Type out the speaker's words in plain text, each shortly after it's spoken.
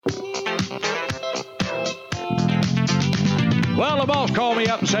the boss called me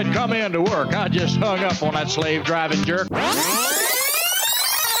up and said, come in to work. I just hung up on that slave driving jerk.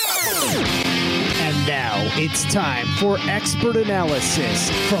 And now it's time for expert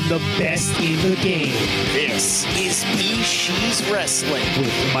analysis from the best in the game. This is BeezSheez Wrestling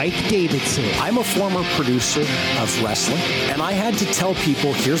with Mike Davidson. I'm a former producer of wrestling, and I had to tell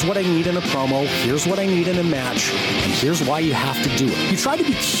people, here's what I need in a promo, here's what I need in a match, and here's why you have to do it. You tried to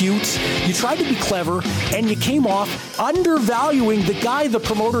be cute, you tried to be clever, and you came off undervaluing the guy the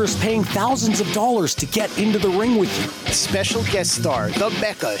promoter is paying thousands of dollars to get into the ring with you. Special guest star, the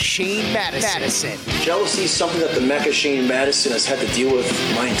Mecca, Shane Madison. Jealousy is something that the Mecca Shane Madison has had to deal with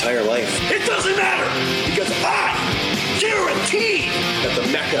my entire life. It doesn't matter, because I guarantee that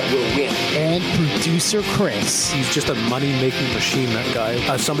the Mecca will win. And producer Chris. He's just a money-making machine, that guy.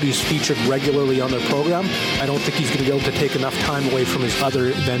 As somebody who's featured regularly on their program, I don't think he's going to be able to take enough time away from his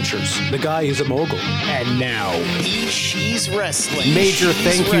other ventures. The guy is a mogul. And now, BeezSheez Wrestling. Major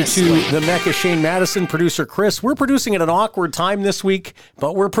thank you to the Mecca Shane Madison, producer Chris. We're producing at an awkward time this week,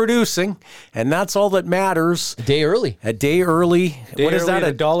 but we're producing, and that's all that matters. A day early. A day early. What is that?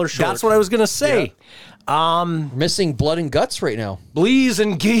 $1 short. That's what I was going to say. Yeah. Missing blood and guts right now. Bleez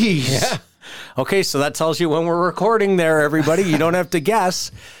and geese. Yeah. Okay, so that tells you when we're recording there, everybody. You don't have to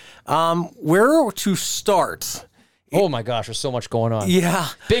guess. Where to start? Oh my gosh, there's so much going on. Yeah.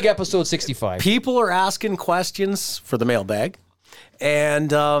 Big episode 65. People are asking questions for the mailbag.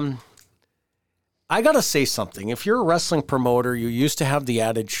 And I got to say something. If you're a wrestling promoter, you used to have the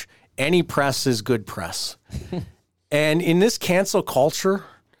adage, any press is good press. And in this cancel culture,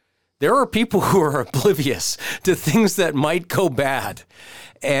 there are people who are oblivious to things that might go bad.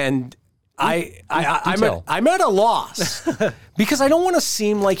 And I'm at a loss because I don't want to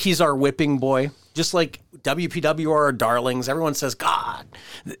seem like he's our whipping boy. Just like WPW are our darlings. Everyone says, God,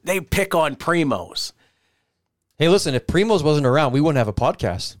 they pick on Primos. Hey, listen, if Primos wasn't around, we wouldn't have a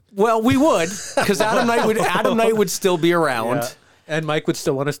podcast. Well, we would, because Adam Knight would still be around. Yeah. And Mike would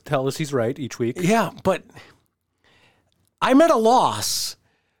still want to tell us he's right each week. Yeah, but I'm at a loss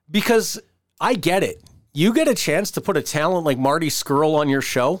because I get it. You get a chance to put a talent like Marty Scurll on your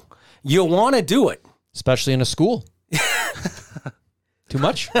show, you'll want to do it. Especially in a school. Too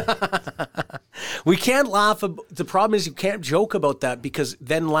much? We can't laugh. The problem is you can't joke about that because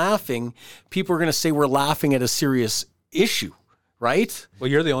then laughing, people are going to say we're laughing at a serious issue, right? Well,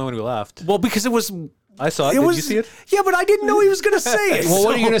 you're the only one who laughed. Well, because it was... I saw it. Did you see it? Yeah, but I didn't know he was going to say it. Well,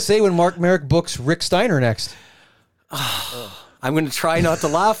 what are you going to say when Mark Merrick books Rick Steiner next? I'm going to try not to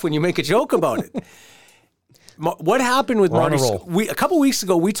laugh when you make a joke about it. What happened with Marty Scurll? A couple weeks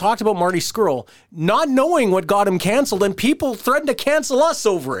ago, we talked about Marty Scurll not knowing what got him canceled, and people threatened to cancel us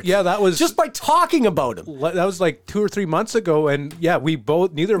over it. Yeah, that was... just by talking about him. That was like 2 or 3 months ago, and yeah,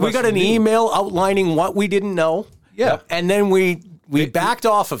 neither of us got an email outlining what we didn't know. Yeah. And then we backed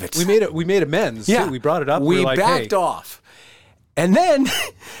off of it. We made amends. Yeah. Too. We brought it up. We like, backed off. And then...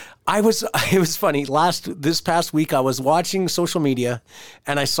 it was funny. This past week, I was watching social media,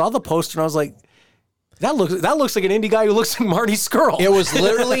 and I saw the poster, and I was like, that looks like an indie guy who looks like Marty Scurll. It was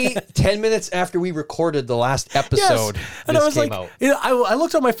literally 10 minutes after we recorded the last episode. Yes. And I was like, I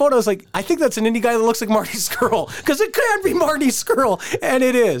looked at my phone, I was like, I think that's an indie guy that looks like Marty Scurll, because it can't be Marty Scurll, and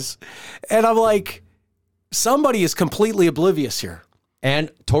it is. And I'm like, somebody is completely oblivious here.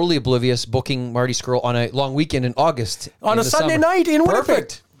 And totally oblivious booking Marty Scurll on a long weekend in August. On a Sunday night in Winnipeg.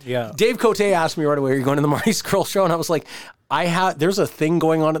 Perfect. Yeah. Dave Cote asked me right away, are you going to the Marty Scurll show? And I was like, there's a thing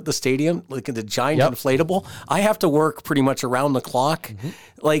going on at the stadium, like the giant inflatable. I have to work pretty much around the clock.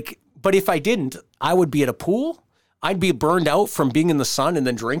 Mm-hmm. But if I didn't, I would be at a pool. I'd be burned out from being in the sun and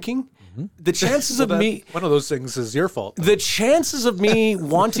then drinking. Mm-hmm. The chances of me... One of those things is your fault. The chances of me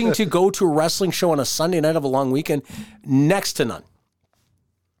wanting to go to a wrestling show on a Sunday night of a long weekend, next to none.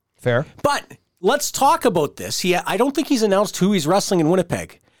 Fair. But let's talk about this. I don't think he's announced who he's wrestling in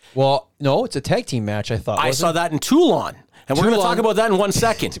Winnipeg. Well, no, it's a tag team match, I thought. I saw that in Toulon. And we're going to talk about that in 1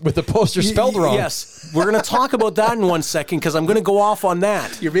 second. With the poster spelled wrong. Yes. We're going to talk about that in 1 second because I'm going to go off on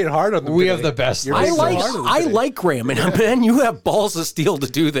that. You're being hard on them. We have the best. I like Graham, and man, you have balls of steel to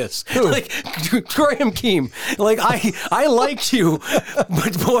do this. Like Graham Keem. Like I liked you,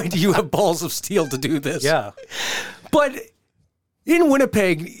 but boy, do you have balls of steel to do this. Yeah. But in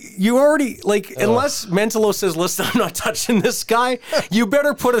Winnipeg, you already, unless Mentolo says, listen, I'm not touching this guy, you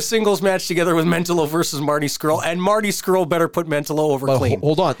better put a singles match together with Mentolo versus Marty Scurll, and Marty Scurll better put Mentolo over clean.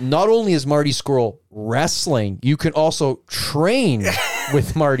 Hold on. Not only is Marty Scurll wrestling, you can also train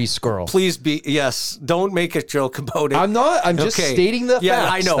with Marty Skrull. Please be, yes. Don't make a joke about it. I'm not. I'm just stating the yeah,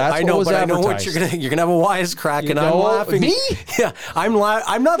 facts. I know. That's I know, what was but I know what advertised. you're gonna have a wisecrack, and I'm know, laughing. me? Yeah, I'm not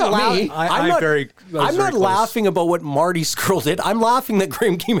laughing. I I'm was not very laughing about what Marty Skrull did. I'm laughing that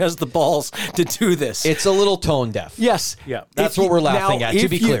Graham Keem has the balls to do this. It's a little tone deaf. Yes. Yeah. That's what we're laughing at, to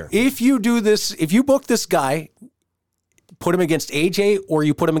be clear. If you do this, if you book this guy, put him against AJ or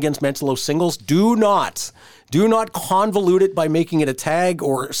you put him against Mentolo singles, do not convolute it by making it a tag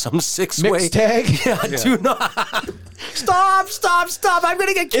or some six-way. Mixed tag? Yeah, do not. Stop. I'm going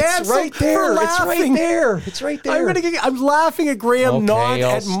to get canceled It's right there. for laughing. It's right there. I'm laughing at Graham, Okay, not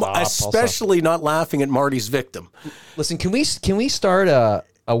I'll at, stop. especially not laughing at Marty's victim. Listen, can we start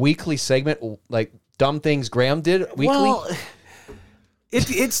a weekly segment like dumb things Graham did weekly? Well,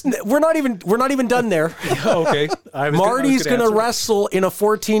 it's we're not even done there. Okay. Marty's going to wrestle in a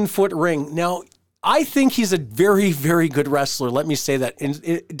 14-foot ring. Now, I think he's a very, very good wrestler. Let me say that.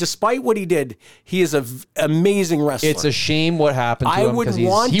 And despite what he did, he is an amazing wrestler. It's a shame what happened to him because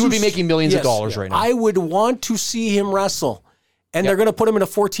he would be making millions of dollars right now. I would want to see him wrestle. And they're going to put him in a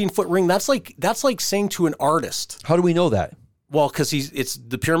 14-foot ring. That's like saying to an artist. How do we know that? Well, because it's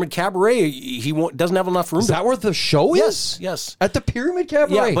the Pyramid Cabaret. He doesn't have enough room. Is that where the show is? Yes. At the Pyramid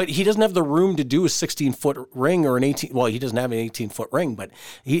Cabaret? Yeah, but he doesn't have the room to do a 16-foot ring or an 18. Well, he doesn't have an 18-foot ring, but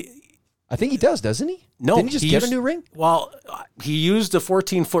I think he does, doesn't he? No. Didn't he just get a new ring? Well, he used a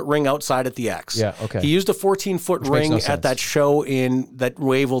 14-foot ring outside at the X. Yeah, okay. He used a 14-foot ring at that show that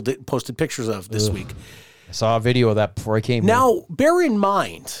Wavell posted pictures of this week. I saw a video of that before I came here. Now, bear in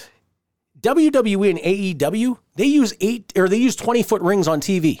mind, WWE and AEW, they use 20-foot rings on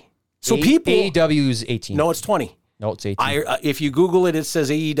TV. So people AEW is 18. No, it's 20. No, it's 18. If you Google it, it says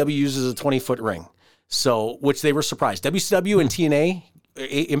AEW uses a 20-foot ring. So, which they were surprised. WCW and TNA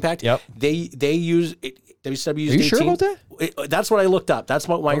Impact, Yep. they use WCW used 18. Are you sure about that? That's what I looked up. That's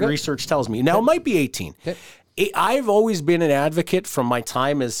what my research tells me. Now, it might be 18. Okay. I've always been an advocate from my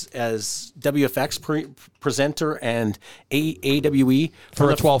time as WFX presenter and AWE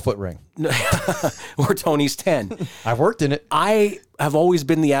For a 12-foot ring. or Tony's 10. I've worked in it. I have always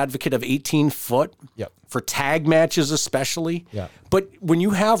been the advocate of 18-foot Yep. for tag matches especially. Yeah. But when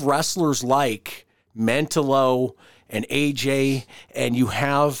you have wrestlers like Mentolo and AJ and you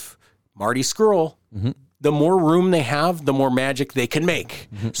have Marty Skrull, the more room they have, the more magic they can make.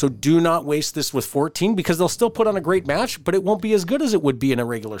 So do not waste this with 14 because they'll still put on a great match, but it won't be as good as it would be in a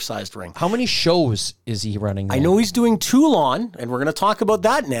regular-sized ring. How many shows is he running now? I know he's doing Toulon, and we're going to talk about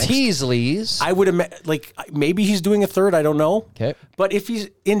that next. Teasleys. I would maybe he's doing a third, I don't know. Okay. But if he's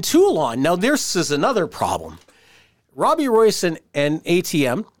in Toulon, now this is another problem. Robbie Royce and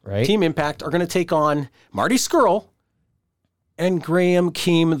ATM, Right. Team Impact, are going to take on Marty Skrull and Graham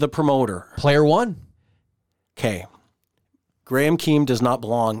Keem, the promoter. Player one. Okay. Graham Keem does not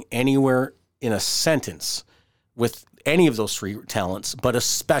belong anywhere in a sentence with any of those three talents, but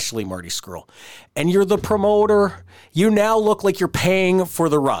especially Marty Skrull. And you're the promoter. You now look like you're paying for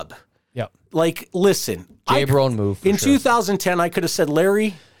the rub. Yep. Like, listen. J-Brown move. In 2010, I could have said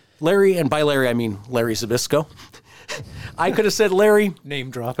Larry, and by Larry, I mean Larry Zbyszko. I could have said, Larry, Name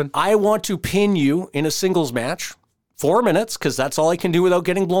dropping. I want to pin you in a singles match, 4 minutes, because that's all I can do without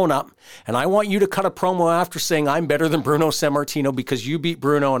getting blown up. And I want you to cut a promo after saying I'm better than Bruno Sammartino because you beat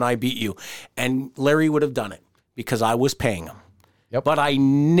Bruno and I beat you. And Larry would have done it because I was paying him. Yep. But I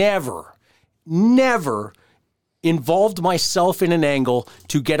never involved myself in an angle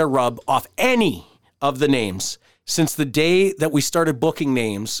to get a rub off any of the names since the day that we started booking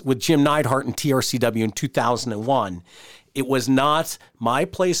names with Jim Neidhart and TRCW in 2001. It was not my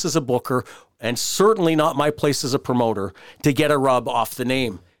place as a booker and certainly not my place as a promoter to get a rub off the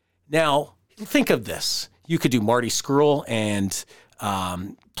name. Now, think of this. You could do Marty Skrull and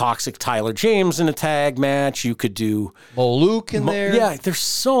Toxic Tyler James in a tag match. You could do Mo Luke in there. Yeah, there's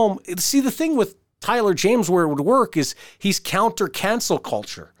so... See, the thing with Tyler James where it would work is he's counter cancel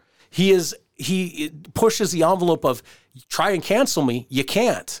culture. He pushes the envelope of try and cancel me, you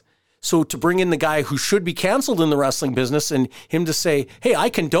can't. So to bring in the guy who should be canceled in the wrestling business and him to say, hey,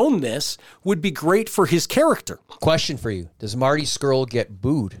 I condone this, would be great for his character. Question for you. Does Marty Skrull get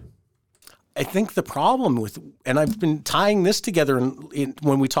booed? I think the problem with, and I've been tying this together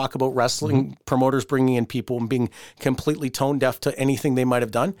when we talk about wrestling promoters bringing in people and being completely tone deaf to anything they might have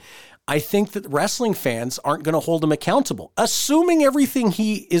done. I think that wrestling fans aren't going to hold him accountable, assuming everything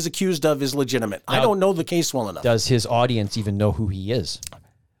he is accused of is legitimate. I don't know the case well enough. Does his audience even know who he is?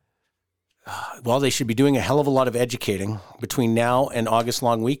 Well, they should be doing a hell of a lot of educating between now and August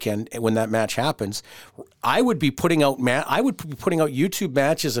long weekend when that match happens. I would be putting out YouTube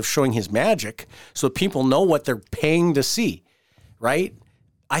matches of showing his magic so people know what they're paying to see, right?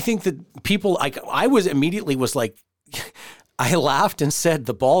 I think that people, I was immediately was like, I laughed and said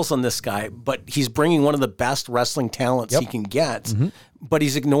the balls on this guy, but he's bringing one of the best wrestling talents he can get, but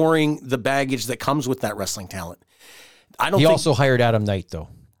he's ignoring the baggage that comes with that wrestling talent. He also hired Adam Knight, though.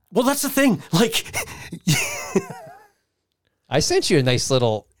 Well, that's the thing. Like, I sent you a nice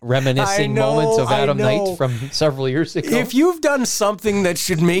little reminiscing moments of Adam Knight from several years ago. If you've done something that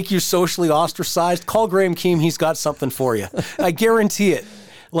should make you socially ostracized, call Graham Keem. He's got something for you. I guarantee it.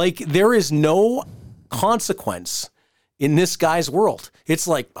 Like, there is no consequence in this guy's world. It's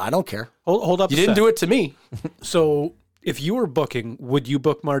like, I don't care. Hold up. You didn't do it to me. So if you were booking, would you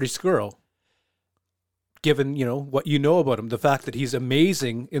book Marty Scurll? Given, what you know about him, the fact that he's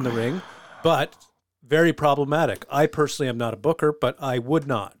amazing in the ring, but very problematic. I personally am not a booker, but I would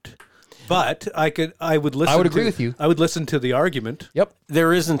not. But I would listen. I would agree with you. I would listen to the argument. Yep.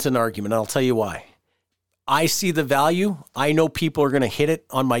 There isn't an argument. I'll tell you why. I see the value. I know people are going to hit it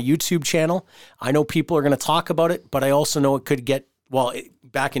on my YouTube channel. I know people are going to talk about it, but I also know it could get,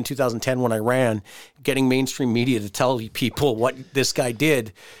 back in 2010 when I ran, getting mainstream media to tell people what this guy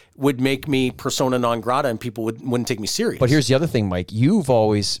did would make me persona non grata and people wouldn't take me serious. But here's the other thing, Mike. You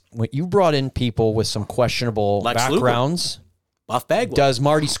brought in people with some questionable backgrounds. Buff Bagwell. Does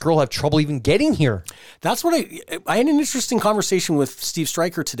Marty Scurll have trouble even getting here? That's what I had an interesting conversation with Steve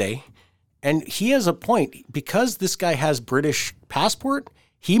Stryker today, and he has a point. Because this guy has British passport,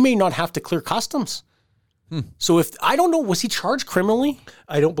 he may not have to clear customs. So I don't know, was he charged criminally?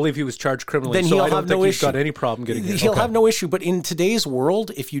 I don't believe he was charged criminally. Then so he'll I don't have think no he's issue. got any problem getting it. He'll have no issue. But in today's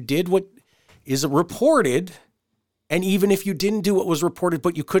world, if you did what is reported, and even if you didn't do what was reported,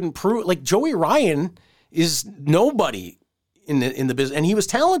 but you couldn't prove, like Joey Ryan is nobody in the business, and he was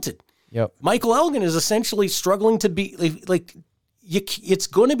talented. Yep. Michael Elgin is essentially struggling to be it's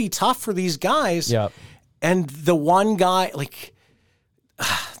going to be tough for these guys. Yep. And the one guy,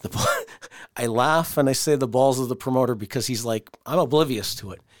 I laugh and I say the balls of the promoter because he's like, I'm oblivious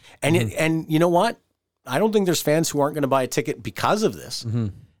to it. And and you know what? I don't think there's fans who aren't going to buy a ticket because of this.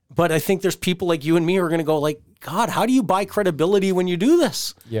 But I think there's people like you and me who are going to go like, God, how do you buy credibility when you do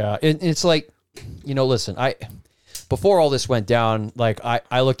this? Yeah. And it's like, listen, before all this went down,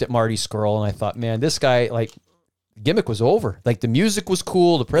 I looked at Marty Scurll and I thought, man, this guy, gimmick was over. Like, the music was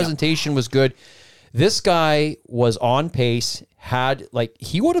cool. The presentation was good. This guy was on pace,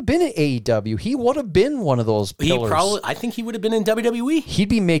 he would have been at AEW. He would have been one of those pillars. I think he would have been in WWE. He'd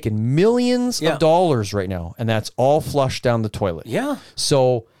be making millions of dollars right now, and that's all flushed down the toilet. Yeah.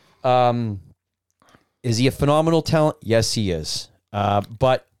 So, is he a phenomenal talent? Yes, he is.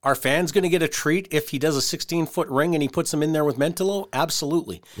 But are fans going to get a treat if he does a 16-foot ring and he puts them in there with Mentolo?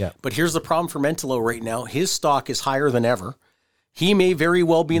 Absolutely. Yeah. But here's the problem for Mentolo right now. His stock is higher than ever. He may very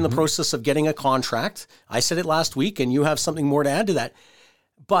well be in the process of getting a contract. I said it last week, and you have something more to add to that.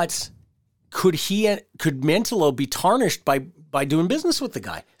 But could Mentolo be tarnished by doing business with the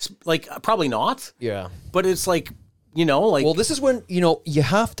guy? Probably not. yeah. But it's Well, this is when, you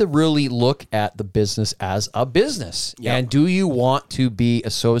have to really look at the business as a business. Yeah. And do you want to be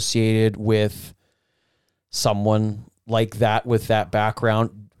associated with someone like that, with that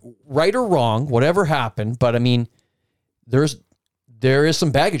background, right or wrong, whatever happened? But I mean, there is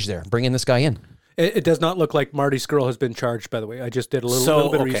some baggage there, bringing this guy in. It does not look like Marty Scurll has been charged, by the way. I just did a little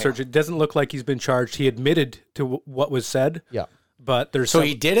bit of research. It doesn't look like he's been charged. He admitted to what was said. Yeah. But there's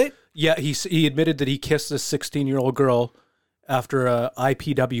he did it? Yeah, he admitted that he kissed this 16-year-old girl after a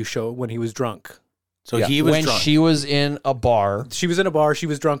IPW show when he was drunk. So he was when drunk. She was in a bar. She was in a bar. She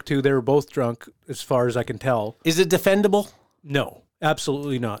was drunk too. They were both drunk, as far as I can tell. Is it defendable? No,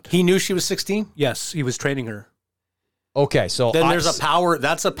 absolutely not. He knew she was 16? Yes, he was training her. Okay, so then there's a power.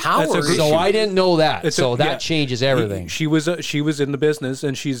 That's a power. issue. So I didn't know that. That changes everything. She was in the business,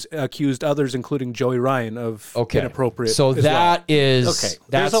 and she's accused others, including Joey Ryan, of inappropriate. So that is okay.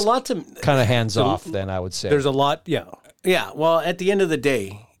 There's a lot to kind of hands off. Then I would say there's a lot. Yeah. Yeah. Well, at the end of the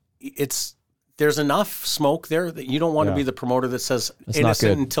day, there's enough smoke there that you don't want to be the promoter that says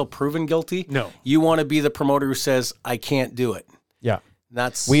innocent until proven guilty. No. You want to be the promoter who says I can't do it. Yeah.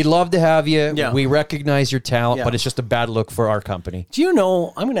 We'd love to have you. Yeah. We recognize your talent, but it's just a bad look for our company. Do you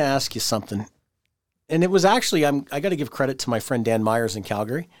know, I'm going to ask you something. And it was actually, I got to give credit to my friend Dan Myers in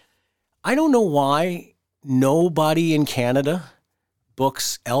Calgary. I don't know why nobody in Canada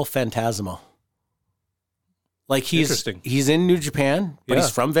books El Phantasmo. He's in New Japan, but he's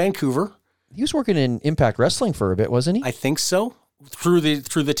from Vancouver. He was working in Impact Wrestling for a bit, wasn't he? I think so. Through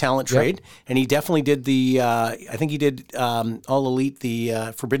the talent trade, and he definitely did I think he did All Elite,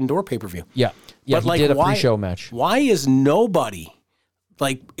 the Forbidden Door pay-per-view. Yeah, but he did a pre-show match. Why is nobody,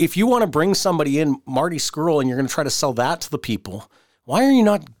 if you want to bring somebody in, Marty Scurll, and you're going to try to sell that to the people, Why are you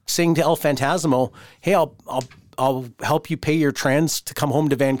not saying to El Phantasmo, hey, I'll help you pay your trans to come home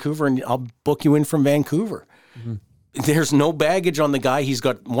to Vancouver and I'll book you in from Vancouver? There's no baggage on the guy. He's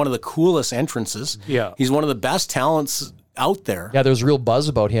got one of the coolest entrances. Yeah. He's one of the best talents out there. Yeah, there was real buzz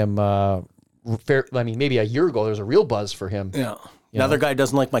about him. Maybe a year ago, there was a real buzz for him. Yeah. Another guy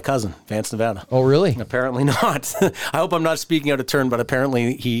doesn't like my cousin, Vance Nevada. Oh, really? Apparently not. I hope I'm not speaking out of turn, but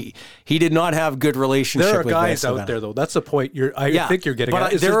apparently he did not have good relationship There are with guys Vance out Nevada. there, though. That's the point I think you're getting but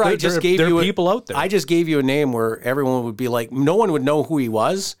at. It's there are people out there. I just gave you a name where everyone would be like, no one would know who he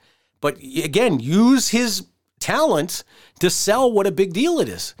was. But again, use his talent to sell what a big deal it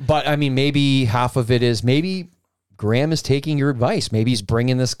is. But I mean, maybe half of it is maybe Graham is taking your advice. Maybe he's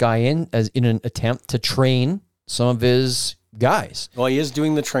bringing this guy in in an attempt to train some of his guys. Well, he is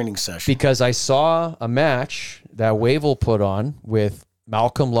doing the training session. Because I saw a match that Wavell put on with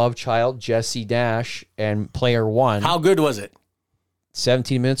Malcolm Lovechild, Jesse Dash, and Player One. How good was it?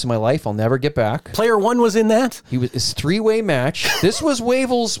 17 minutes of my life I'll never get back. Player One was in that? It's a 3-way match. This was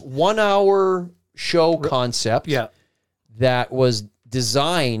Wavell's 1-hour show concept that was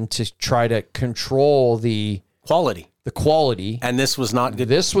designed to try to control the quality. And this was not good.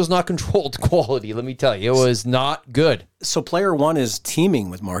 This was not controlled quality, let me tell you. It was not good. So Player One is teaming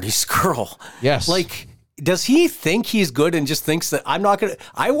with Marty Skrull. Yes. Like, does he think he's good and just thinks that I'm not going to...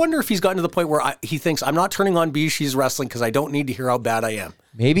 I wonder if he's gotten to the point where he thinks, I'm not turning on BeezSheez Wrestling because I don't need to hear how bad I am.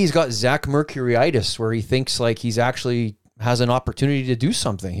 Maybe he's got Zach Mercuryitis where he thinks like he's actually has an opportunity to do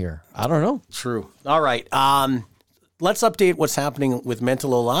something here. I don't know. True. All right. Let's update what's happening with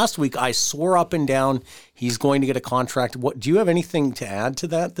Mentolo. Last week, I swore up and down he's going to get a contract. Do you have anything to add to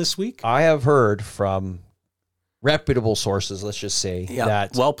that this week? I have heard from reputable sources, let's just say,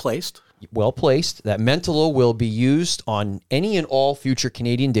 that well placed, that Mentolo will be used on any and all future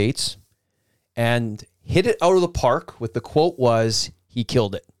Canadian dates and hit it out of the park with the quote was, he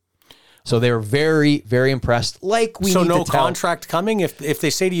killed it. So they were very, very impressed. Like we so need no to tell. contract coming? If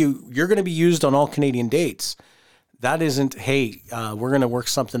they say to you, you're going to be used on all Canadian dates, that isn't, hey, we're going to work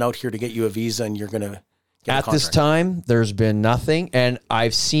something out here to get you a visa and you're going to get At this time, there's been nothing. And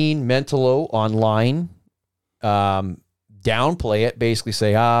I've seen Mentolo online downplay it, basically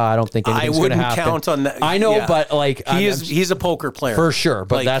say, I don't think anything's going to happen. I wouldn't count on that. I know, but like... He's a poker player. For sure,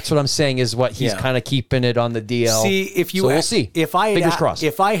 but like, that's what I'm saying is what he's kind of keeping it on the DL. See, we'll see. Fingers crossed.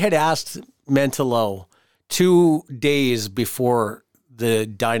 If I had asked Mentolo 2 days before the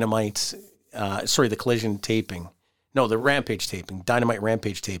the Collision taping, no, the Rampage taping, Dynamite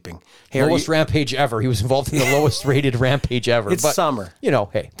Rampage taping. Hey, lowest Rampage ever. He was involved in the lowest rated Rampage ever. It's summer. You know,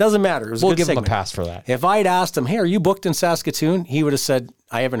 hey. Doesn't matter. It was we'll a good give segment. him a pass for that. If I'd asked him, hey, are you booked in Saskatoon? He would have said,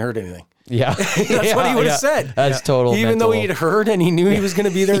 I haven't heard anything. Yeah. That's what he would have said. That's total. Even though he'd heard and he knew he was going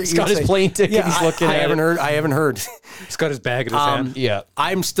to be there. He's got his plane ticket. He's looking at it. I haven't heard. He's got his bag in his hand. Yeah.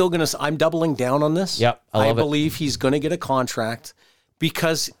 I'm doubling down on this. Yep. I believe he's going to get a contract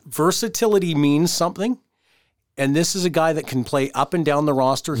because versatility means something. And this is a guy that can play up and down the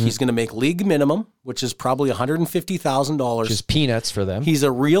roster. He's going to make league minimum, which is probably $150,000. Which is peanuts for them. He's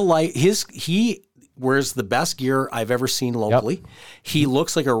a real life. He wears the best gear I've ever seen locally. Yep. He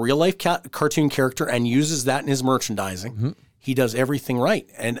looks like a real life cartoon character and uses that in his merchandising. Mm-hmm. He does everything right.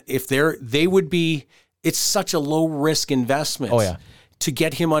 And if they would be, it's such a low risk investment. Oh, yeah. To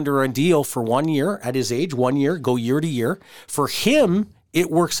get him under a deal for 1 year at his age, 1 year, go year to year. For him, it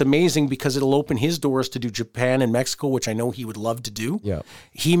works amazing because it'll open his doors to do Japan and Mexico, which I know he would love to do. Yeah.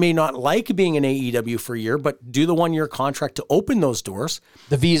 He may not like being in AEW for a year, but do the 1 year contract to open those doors.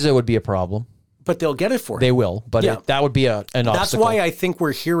 The visa would be a problem. But they'll get it for him. They will, but that would be an obstacle. That's why I think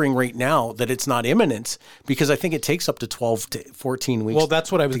we're hearing right now that it's not imminent, because I think it takes up to 12 to 14 weeks. Well,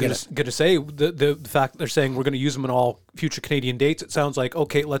 that's what I was going to say. The fact they're saying we're going to use them in all future Canadian dates, it sounds like,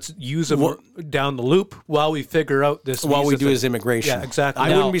 okay, let's use them down the loop while we figure out this. While we do his immigration. Yeah, exactly.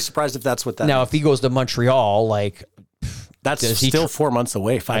 I wouldn't be surprised if that's what that Now, is. if he goes to Montreal, like... That's still 4 months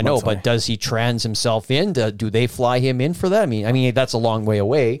away. 5 I know, months away. but does he trans himself in? Do they fly him in for that? I mean, that's a long way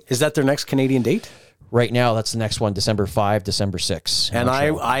away. Is that their next Canadian date? Right now, that's the next one, December 5, December 6. And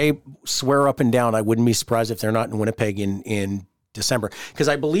I swear up and down, I wouldn't be surprised if they're not in Winnipeg in December. Because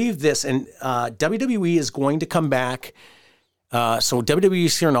I believe this, and WWE is going to come back. So WWE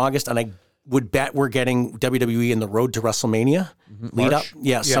is here in August, and I would bet we're getting WWE in the road to WrestleMania lead up.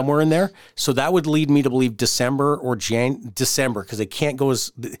 Yeah, somewhere in there. So that would lead me to believe December or December, because it can't go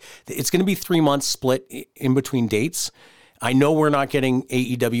as... It's going to be 3 months split in between dates. I know we're not getting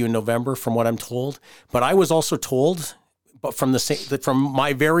AEW in November from what I'm told, but I was also told, but from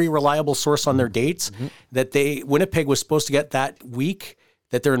my very reliable source on their dates, that Winnipeg was supposed to get that week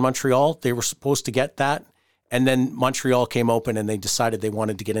that they're in Montreal. They were supposed to get that, And then Montreal came open, and they decided they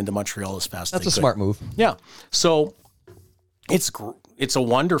wanted to get into Montreal as fast as they That's a could. smart move. Yeah. So it's a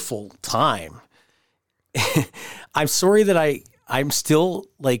wonderful time. I'm sorry that I'm still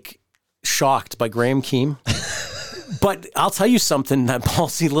like shocked by Graham Keem. But I'll tell you something, that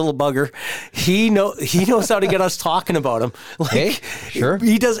ballsy little bugger, he knows how to get us talking about him. Like, Hey, sure.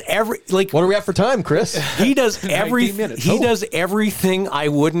 He does What are we at for time, Chris? he does 19 minutes. he does everything I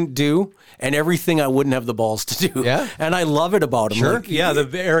wouldn't do and everything I wouldn't have the balls to do. Yeah. And I love it about him. Sure. Like, Yeah,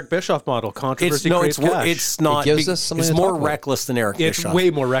 the Eric Bischoff model. Controversy creates cash. it's not. It gives us something it's to more talk about. reckless than Eric It's Bischoff. way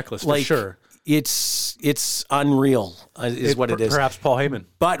more reckless, for sure. It's unreal, is what it is. Perhaps Paul Heyman.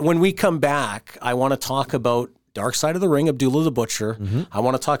 But when we come back, I want to talk about Dark Side of the Ring, Abdullah the Butcher. Mm-hmm. I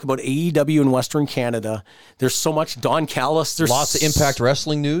want to talk about AEW in Western Canada. There's so much. Don Callis. There's Lots of Impact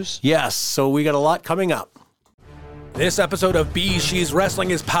Wrestling news. Yes. So we got a lot coming up. This episode of BeezSheez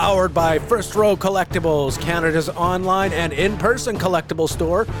Wrestling is powered by First Row Collectibles, Canada's online and in-person collectible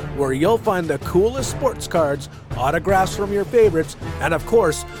store, where you'll find the coolest sports cards, autographs from your favorites, and of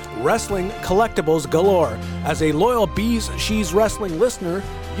course, wrestling collectibles galore. As a loyal BeezSheez Wrestling listener,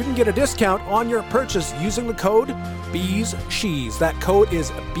 you can get a discount on your purchase using the code BeezSheez. That code is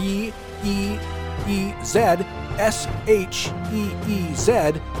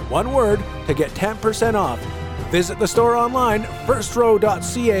BEEZSHEEZ, one word, to get 10% off. Visit the store online,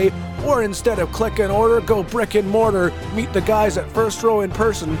 firstrow.ca, or instead of click and order, go brick and mortar. Meet the guys at First Row in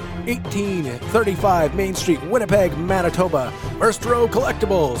person, 1835 Main Street, Winnipeg, Manitoba. First Row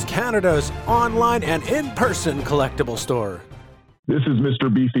Collectibles, Canada's online and in-person collectible store. This is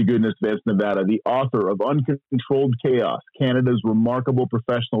Mr. Beefy Goodness Vance Nevada, the author of Uncontrolled Chaos, Canada's remarkable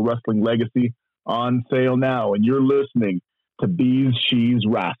professional wrestling legacy, on sale now, and you're listening to BeezSheez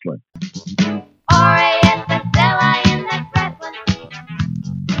Wrestling.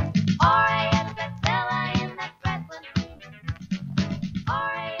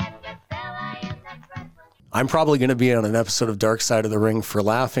 I'm probably going to be on an episode of Dark Side of the Ring for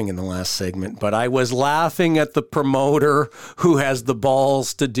laughing in the last segment, but I was laughing at the promoter who has the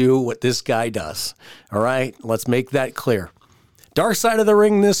balls to do what this guy does. All right, let's make that clear. Dark Side of the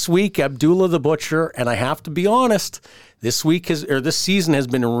Ring this week, Abdullah the Butcher, and I have to be honest, this season has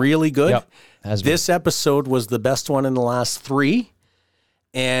been really good. Yep, has been. This episode was the best one in the last 3.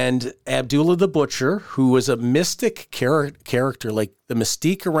 And Abdullah the Butcher, who was a mystic character, like the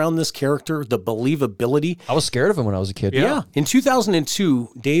mystique around this character, the believability. I was scared of him when I was a kid. Yeah. In 2002,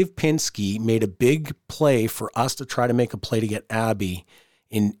 Dave Pinsky made a big play for us to try to make a play to get Abby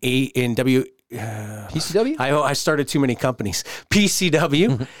in PCW? I started too many companies.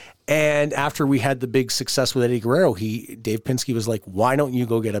 PCW. And after we had the big success with Eddie Guerrero, Dave Pinsky was like, why don't you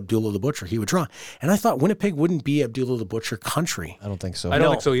go get Abdullah the Butcher? He would draw. And I thought Winnipeg wouldn't be Abdullah the Butcher country. I don't think so. I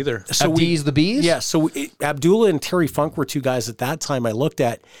don't think so either. So Abdi's the Bees? Yeah, so Abdullah and Terry Funk were two guys at that time I looked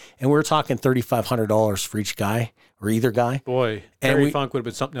at, and we were talking $3,500 for each guy, or either guy. Boy, And Terry Funk would have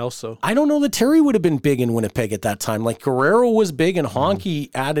been something else, though. I don't know that Terry would have been big in Winnipeg at that time. Like Guerrero was big, and Honky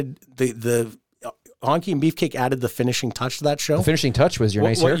added the Honky and Beefcake added the finishing touch to that show. The finishing touch was your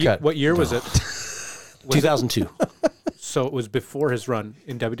nice haircut. What year was it? 2002. So it was before his run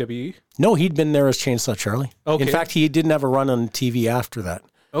in WWE? No, he'd been there as Chainsaw Charlie. Okay. In fact, he didn't have a run on TV after that.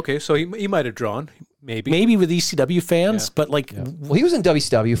 Okay, so he might have drawn, maybe. Maybe with ECW fans, but like Well, he was in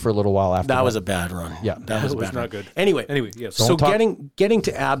WCW for a little while after that was a bad run. Yeah, that was a It was bad not run. good. Anyway, yes. So talk- getting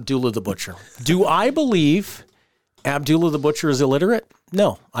to Abdullah the Butcher. Do I believe Abdullah the Butcher is illiterate?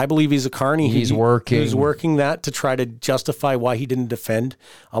 No, I believe he's a carny. He's working. He's working that to try to justify why he didn't defend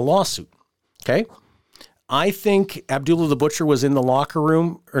a lawsuit. Okay. I think Abdullah the Butcher was in the locker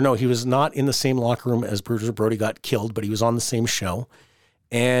room, or no, he was not in the same locker room as Bruiser Brody got killed, but he was on the same show.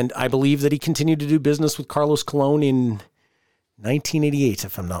 And I believe that he continued to do business with Carlos Colon in 1988,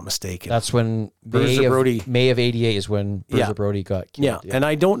 if I'm not mistaken. That's when Bruiser Brody. May of 88 is when Bruiser Yeah. Brody got killed. Yeah. And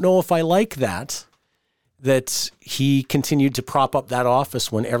I don't know if I like that he continued to prop up that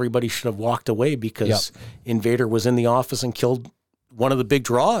office when everybody should have walked away because Invader was in the office and killed one of the big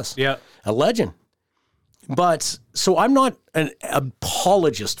draws. Yeah. A legend. But so I'm not an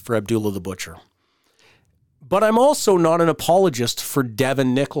apologist for Abdullah the Butcher, but I'm also not an apologist for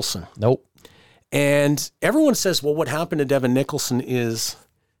Devin Nicholson. Nope. And everyone says, well, what happened to Devin Nicholson is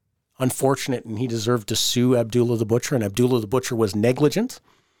unfortunate and he deserved to sue Abdullah the Butcher, and Abdullah the Butcher was negligent.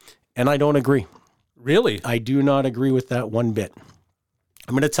 And I don't agree. Really? I do not agree with that one bit.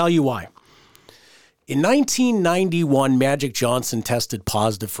 I'm going to tell you why. In 1991, Magic Johnson tested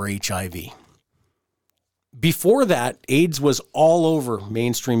positive for HIV. Before that, AIDS was all over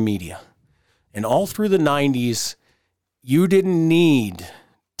mainstream media. And all through the 90s, you didn't need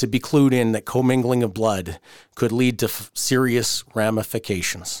to be clued in that commingling of blood could lead to serious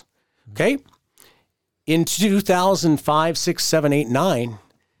ramifications. Okay? In 2005, 6, 7, 8, 9,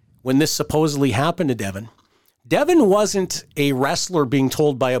 when this supposedly happened to Devin wasn't a wrestler being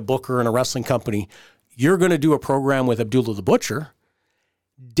told by a booker in a wrestling company, you're going to do a program with Abdullah the Butcher.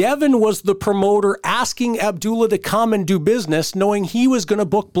 Devin was the promoter asking Abdullah to come and do business, knowing he was going to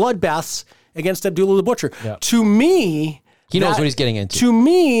book bloodbaths against Abdullah the Butcher. Yeah. To me, He knows what he's getting into. To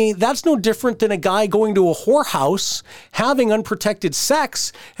me, that's no different than a guy going to a whorehouse, having unprotected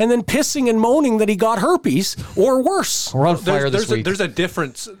sex, and then pissing and moaning that he got herpes or worse. We're on fire this week. There's a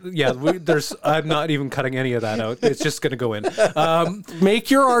difference. Yeah, I'm not even cutting any of that out. It's just going to go in. Make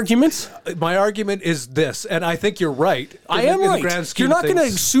your arguments. My argument is this, and I think you're right. I am right. You're not going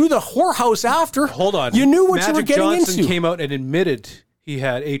to sue the whorehouse after. Hold on. You knew what Magic you were getting Johnson into. Came out and admitted he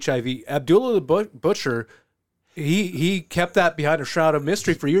had HIV. Abdullah the Butcher, he kept that behind a shroud of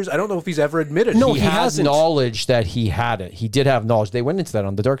mystery for years. I don't know if he's ever admitted. No, he hasn't. knowledge that he had it. He did have knowledge. They went into that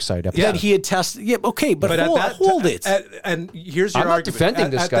on the dark side. That he had tested. Yeah, okay, but hold it. And here's your I'm not argument. defending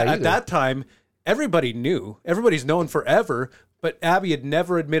this guy At either. that time, everybody knew. Everybody's known forever, but Abby had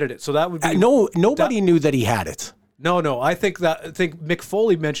never admitted it. So that would be Nobody knew that he had it. No. I think Mick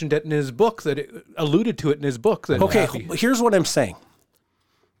Foley mentioned it in his book, alluded to it in his book. That Okay, Abby, here's what I'm saying.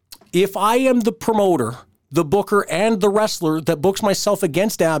 If I am the promoter, the booker, and the wrestler that books myself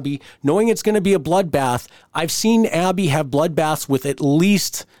against Abby, knowing it's going to be a bloodbath, I've seen Abby have bloodbaths with at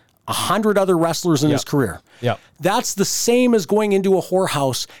least 100 other wrestlers in his career. Yeah. That's the same as going into a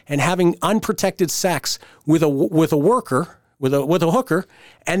whorehouse and having unprotected sex with a worker, with a hooker,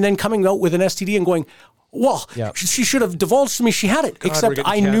 and then coming out with an STD and going, well, she should have divulged to me she had it, except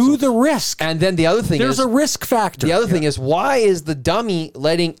I knew the risk. And then the other thing There's a risk factor. The other thing is, why is the dummy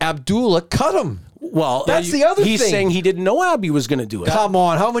letting Abdullah cut him? Well, that's the other thing. He's saying he didn't know Abby was going to do it. Come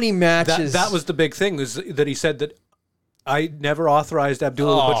on, how many matches? that was the big thing, is that he said that I never authorized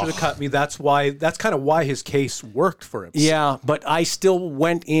Abdullah the Butcher to cut me. That's kind of why his case worked for him. Yeah, but I still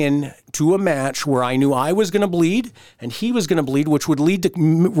went in to a match where I knew I was going to bleed and he was going to bleed, which would lead to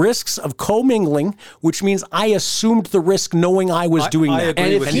risks of commingling, which means I assumed the risk knowing I was doing that.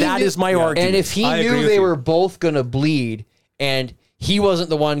 And that is my argument. And if he knew they were both going to bleed and he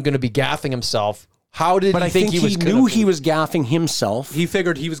wasn't the one going to be gaffing himself, how did he think he was going to knew he was gaffing himself. He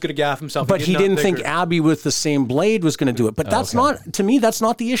figured he was going to gaff himself. But he didn't think Abby with the same blade was going to do it. But that's not, to me, that's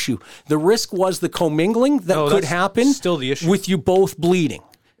not the issue. The risk was the commingling that could happen still the issue. With you both bleeding.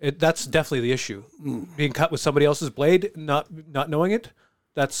 That's definitely the issue. Being cut with somebody else's blade, not knowing it,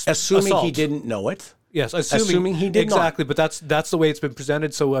 that's assuming assault. he didn't know it. Yes, assuming he did exactly. But that's the way it's been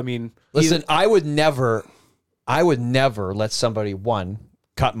presented. So I mean, listen, I would never let somebody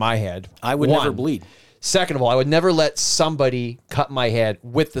cut my head. I would never bleed. Second of all, I would never let somebody cut my head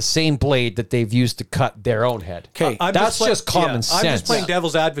with the same blade that they've used to cut their own head. Okay, that's just common sense. I'm just playing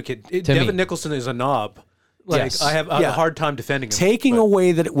devil's advocate. Devin Nicholson is a knob. Like I have a hard time defending him. Taking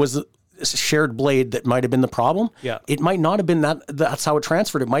away that it was a shared blade that might have been the problem. Yeah. It might not have been that. That's how it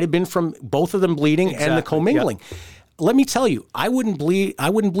transferred. It might have been from both of them bleeding and the commingling. Yeah. Let me tell you, I wouldn't bleed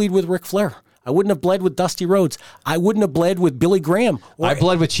with Ric Flair. I wouldn't have bled with Dusty Rhodes. I wouldn't have bled with Billy Graham. I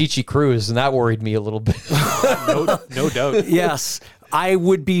bled with Chi-Chi Cruz, and that worried me a little bit. no doubt. Yes. I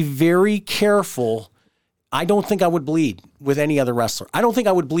would be very careful. I don't think I would bleed with any other wrestler. I don't think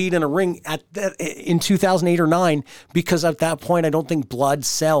I would bleed in a ring in 2008 or 9 because at that point, I don't think blood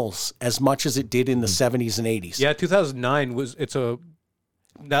sells as much as it did in the 70s and 80s. Yeah, 2009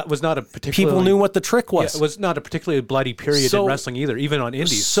 that was not a particularly... People knew what the trick was. Yeah, it was not a particularly bloody period in wrestling either, even on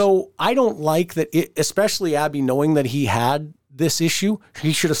indies. So I don't like that, especially Abby knowing that he had this issue.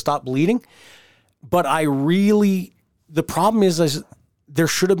 He should have stopped bleeding. But the problem is there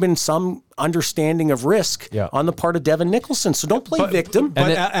should have been some understanding of risk on the part of Devin Nicholson. So don't play victim.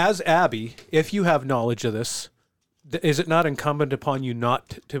 But as Abby, if you have knowledge of this, is it not incumbent upon you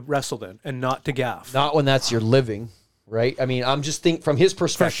not to wrestle then and not to gaff? Not when that's your living. Right? I mean, I'm just thinking from his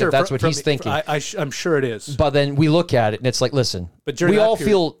perspective, that's what he's thinking. I'm sure it is. But then we look at it and it's like, listen, we all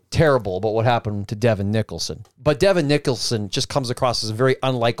feel terrible about what happened to Devin Nicholson. But Devin Nicholson just comes across as a very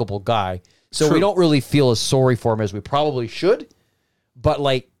unlikable guy. So we don't really feel as sorry for him as we probably should. But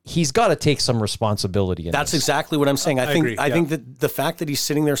like, he's got to take some responsibility in That's this. exactly what I'm saying. I think that the fact that he's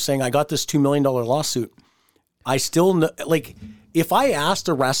sitting there saying, I got this $2 million lawsuit, I still know, like, if I asked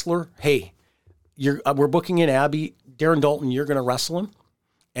a wrestler, hey, we're booking in Abby, Darren Dalton, you're going to wrestle him,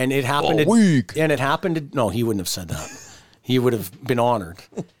 and it happened. No, he wouldn't have said that. He would have been honored.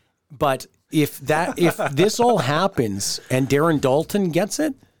 But if this all happens and Darren Dalton gets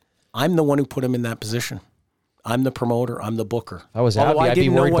it, I'm the one who put him in that position. I'm the promoter. I'm the booker. I was Although Abby. I'd be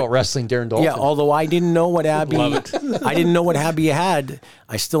didn't know worried what- about wrestling Darren Dalton. Yeah, although I didn't know what Abby, Love it. I didn't know what Abby had.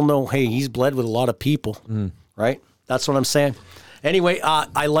 I still know. Hey, he's bled with a lot of people, right? That's what I'm saying. Anyway,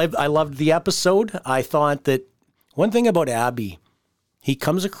 I loved the episode. I thought that one thing about Abby, he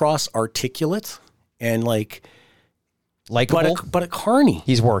comes across articulate and Likeable. but a carny.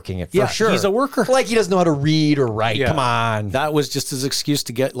 He's working it for sure. He's a worker. Like he doesn't know how to read or write. Yeah. Come on. That was just his excuse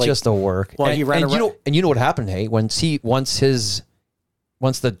to get Just a work. Well, he ran and around. you know what happened, hey? Once the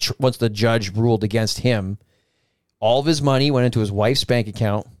judge ruled against him, all of his money went into his wife's bank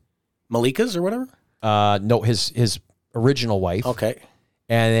account. Malika's or whatever. No, his original wife. Okay.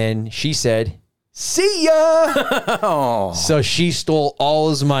 And then she said, "See ya." So she stole all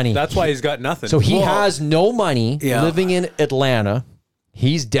his money. That's why he's got nothing. So he has no money Yeah. living in Atlanta.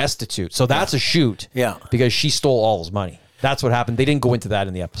 He's destitute. So that's a shoot. Yeah. Because she stole all his money. That's what happened. They didn't go into that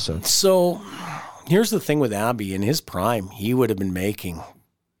in the episode. So here's the thing with Abby. In his prime, he would have been making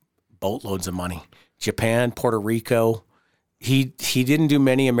boatloads of money. Japan, Puerto Rico. He didn't do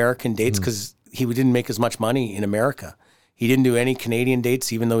many American dates because he didn't make as much money in America. He didn't do any Canadian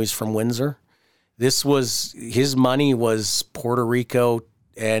dates, even though he's from Windsor. His money was Puerto Rico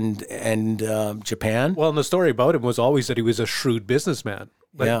and Japan. Well, and the story about him was always that he was a shrewd businessman.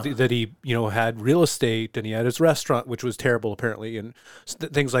 That he, had real estate and he had his restaurant, which was terrible apparently, and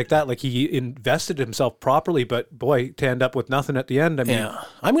things like that. Like he invested himself properly, but boy, to end up with nothing at the end. I mean,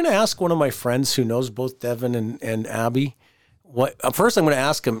 I'm going to ask one of my friends who knows both Devin and Abby. First, I'm going to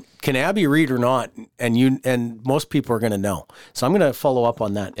ask him, can Abby read or not? And most people are going to know. So I'm going to follow up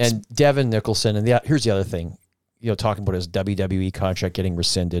on that. And Devin Nicholson, and here's the other thing, talking about his WWE contract getting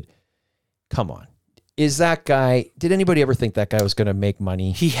rescinded. Come on. Did anybody ever think that guy was going to make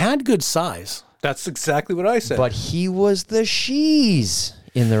money? He had good size. that's exactly what I said. But he was the sheez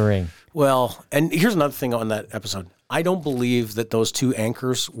in the ring. Well, and here's another thing on that episode. I don't believe that those two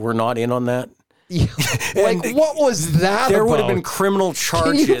anchors were not in on that. What was that There would about? have been criminal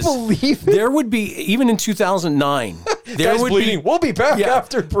charges. Can you believe it? There would be, even in 2009, there Guys would bleeding. be. We'll be back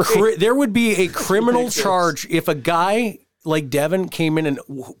after break. There would be a criminal charge if a guy like Devin came in and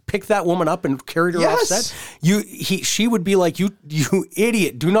picked that woman up and carried her off set. She would be like, you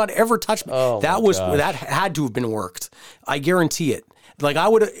idiot! Do not ever touch me. That had to have been worked. I guarantee it. Like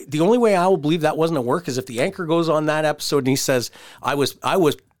the only way I will believe that wasn't a work is if the anchor goes on that episode and he says, I was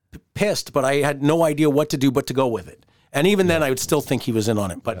pissed, but I had no idea what to do but to go with it. And even then, I would still think he was in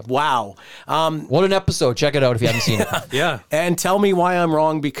on it. But wow. What an episode. Check it out if you haven't seen it. Yeah. And tell me why I'm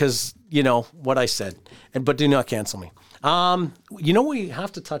wrong because, what I said. But do not cancel me. We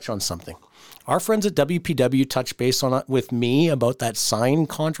have to touch on something. Our friends at WPW touched base on it with me about that sign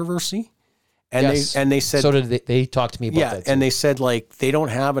controversy. And Yes. they said... So did they talked to me about that too. And they said, they don't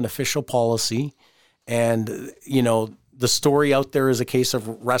have an official policy. And, the story out there is a case of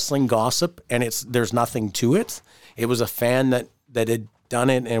wrestling gossip, and there's nothing to it. It was a fan that had done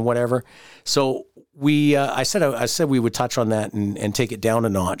it and whatever. So I said we would touch on that and take it down a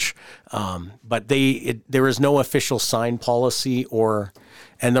notch. But there is no official sign policy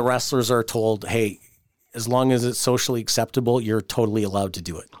and the wrestlers are told, hey, as long as it's socially acceptable, you're totally allowed to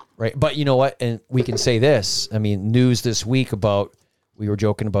do it. Right. But you know what? And we can say this. I mean, news this week we were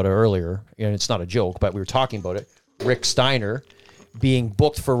joking about it earlier, and it's not a joke, but we were talking about it. Rick Steiner being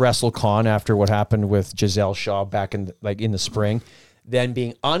booked for WrestleCon after what happened with Giselle Shaw back in the spring, then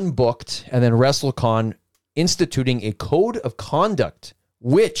being unbooked, and then WrestleCon instituting a code of conduct,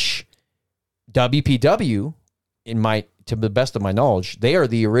 which WPW, to the best of my knowledge, they are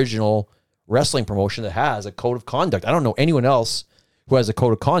the original wrestling promotion that has a code of conduct. I don't know anyone else who has a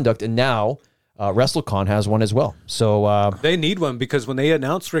code of conduct, and now WrestleCon has one as well. So they need one because when they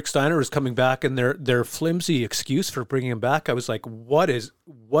announced Rick Steiner was coming back and their flimsy excuse for bringing him back, I was like, what was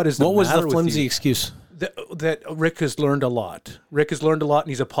the flimsy excuse? That Rick has learned a lot. Rick has learned a lot, and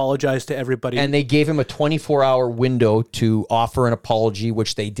he's apologized to everybody. And they gave him a 24-hour window to offer an apology,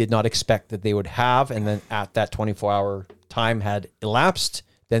 which they did not expect that they would have. And then at that 24-hour time had elapsed,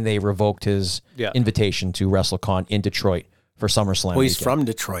 then they revoked his invitation to WrestleCon in Detroit for SummerSlam. Well, he's from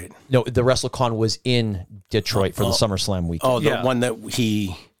Detroit. No, the WrestleCon was in Detroit for the SummerSlam weekend. Oh, the one that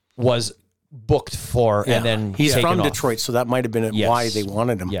he was booked for, and then he's taken from off. Detroit, so that might have been why they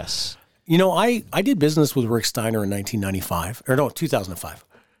wanted him. Yes. I did business with Rick Steiner in 2005.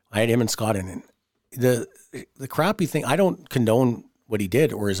 I had him and Scott in it. The crappy thing, I don't condone what he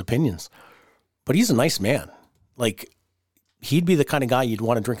did or his opinions, but he's a nice man. Like, he'd be the kind of guy you'd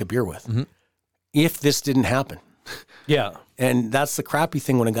want to drink a beer with if this didn't happen. Yeah. And that's the crappy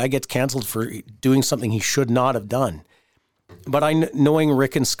thing when a guy gets canceled for doing something he should not have done. But knowing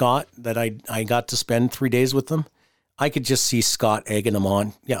Rick and Scott, that I got to spend 3 days with them, I could just see Scott egging them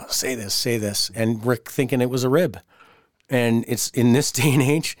on. Yeah, say this. And Rick thinking it was a rib. And it's in this day and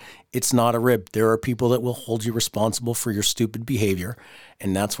age, it's not a rib. There are people that will hold you responsible for your stupid behavior.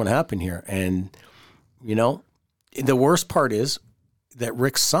 And that's what happened here. And, you know, the worst part is that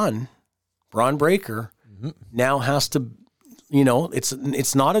Rick's son, Braun Breaker, now has to, you know,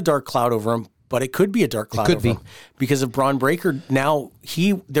 it's not a dark cloud over him, but it could be a dark cloud over him. Because of Braun Breaker, now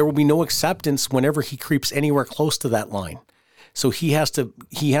there will be no acceptance whenever he creeps anywhere close to that line. So he has to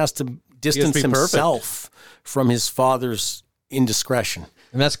distance himself from his father's indiscretion.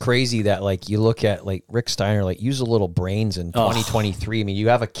 And that's crazy that, like, you look at, like, Rick Steiner, like, use a little brains in 2023. I mean, you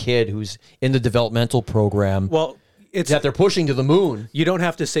have a kid who's in the developmental program. Well, it's that they're pushing to the moon. You don't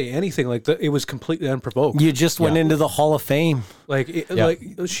have to say anything. Like, it was completely unprovoked. You just went into the Hall of Fame. Like, like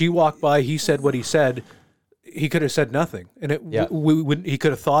she walked by, he said what he said. He could have said nothing, and he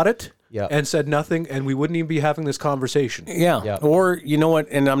could have thought it. And said nothing, and we wouldn't even be having this conversation. Yeah. Or, you know what,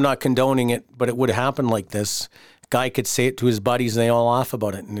 and I'm not condoning it, but it would happen like this. Guy could say it to his buddies, and they all laugh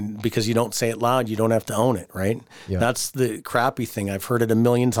about it. And because you don't say it loud, you don't have to own it, right? Yeah. That's the crappy thing. I've heard it a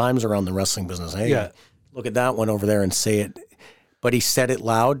million times around the wrestling business. Hey, look at that one over there and say it. But he said it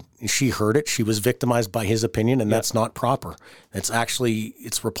loud, and she heard it. She was victimized by his opinion, and that's not proper.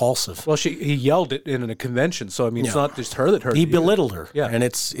 It's repulsive. Well, he yelled it in a convention, so I mean, it's not just her that heard it. He belittled her,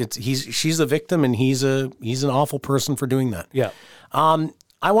 and she's a victim, and he's an awful person for doing that. Yeah.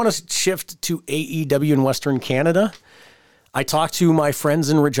 I want to shift to AEW in Western Canada. I talked to my friends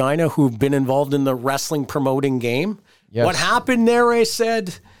in Regina who've been involved in the wrestling promoting game. Yes. What happened there? I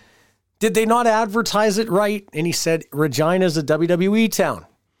said, did they not advertise it right? And he said, Regina's a WWE town.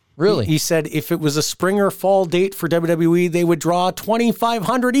 Really? He said if it was a spring or fall date for WWE, they would draw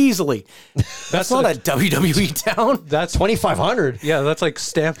 2,500 easily. That's not a WWE town. That's 2,500. Yeah, that's like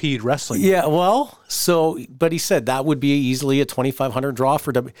Stampede Wrestling. Yeah, well, but he said that would be easily a 2,500 draw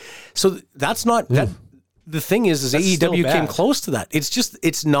for WWE. So that's not that. The thing is AEW came close to that.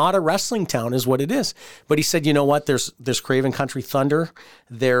 It's not a wrestling town is what it is. But he said, you know what? There's Craven Country Thunder.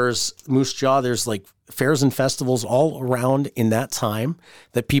 There's Moose Jaw. There's like fairs and festivals all around in that time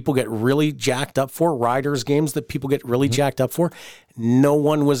that people get really jacked up for. Riders games that people get really jacked up for. No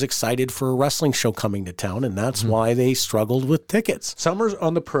one was excited for a wrestling show coming to town. And that's why they struggled with tickets. Summers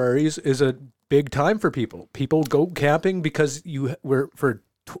on the Prairies is a big time for people. People go camping because 10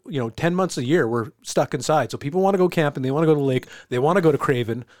 months a year, we're stuck inside. So people want to go camping. They want to go to the lake. They want to go to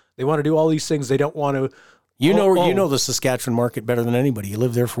Craven. They want to do all these things. They don't want to. You know the Saskatchewan market better than anybody. You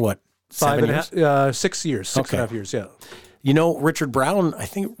lived there for what? 7 years? 6 years, 6.5 years. Yeah. You know, Richard Brown, I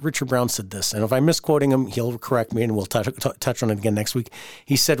think Richard Brown said this, and if I'm misquoting him, he'll correct me and we'll touch on it again next week.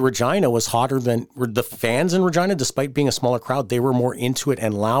 He said Regina was hotter than the fans in Regina, despite being a smaller crowd. They were more into it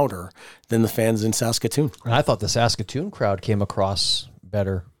and louder than the fans in Saskatoon. And I thought the Saskatoon crowd came across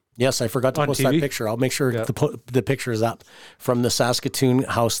better. Yes, I forgot to post that picture. I'll make sure the picture is up from the Saskatoon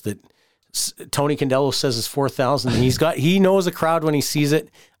house that Tony Condello says is 4,000. He knows a crowd when he sees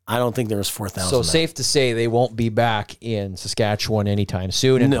it. I don't think there was 4,000. So safe to say they won't be back in Saskatchewan anytime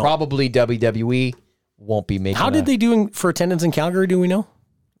soon, and probably WWE won't be making. How did they do for attendance in Calgary? Do we know?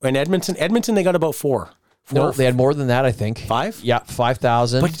 In Edmonton, they got about 4. No, they had more than that, I think. 5? Yeah,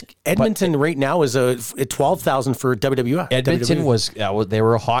 5,000. But Edmonton right now is a 12,000 for WWE. Edmonton was they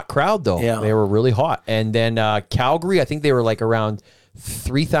were a hot crowd though. Yeah. They were really hot. And then Calgary, I think they were like around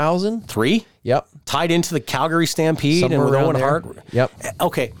 3,000. 3? Yep. Tied into the Calgary Stampede somewhere and with Owen there. Hart. Yep.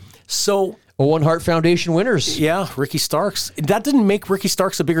 Okay, so Owen Hart Foundation winners. Yeah, Ricky Starks. That didn't make Ricky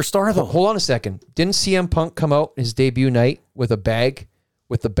Starks a bigger star though. Hold on a second. Didn't CM Punk come out his debut night with a bag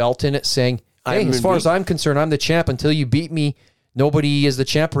with the belt in it saying, hey, as far as I'm concerned, I'm the champ. Until you beat me, nobody is the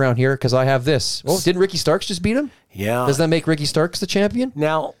champ around here because I have this. Well, didn't Ricky Starks just beat him? Yeah. Does that make Ricky Starks the champion?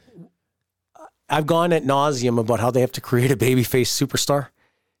 Now, I've gone at nauseum about how they have to create a babyface superstar.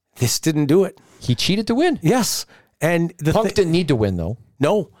 This didn't do it. He cheated to win. Yes. And Punk didn't need to win, though.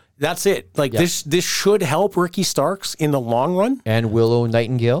 No, that's it. Like this should help Ricky Starks in the long run. And Willow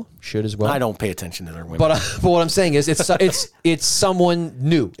Nightingale should as well. I don't pay attention to their women. But what I'm saying is it's someone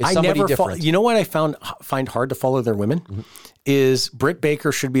new. It's somebody different. You know what I find hard to follow their women is Britt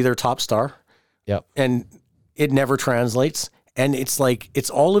Baker should be their top star. Yep. And it never translates. And it's like, it's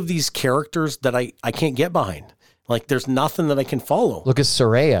all of these characters that I can't get behind. Like, there's nothing that I can follow. Look at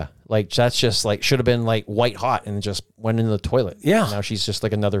Saraya. Like, that's just like, should have been like white hot and just went into the toilet. Yeah. Now she's just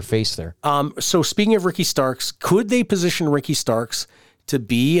like another face there. So speaking of Ricky Starks, could they position Ricky Starks to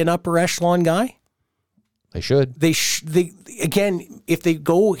be an upper echelon guy? They should. They again, if they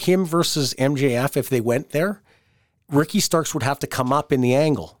go him versus MJF, if they went there, Ricky Starks would have to come up in the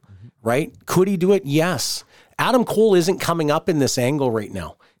angle, right? Could he do it? Yes. Adam Cole isn't coming up in this angle right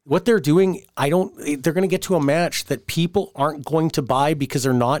now. What they're doing, they're going to get to a match that people aren't going to buy because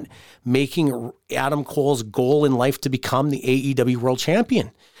they're not making Adam Cole's goal in life to become the AEW World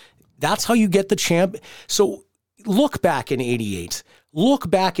Champion. That's how you get the champ. So look back in 88, look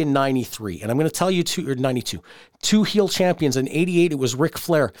back in 93, and I'm going to tell you 92, two heel champions. In 88, it was Ric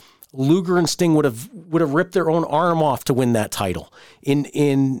Flair. Luger and Sting would have ripped their own arm off to win that title.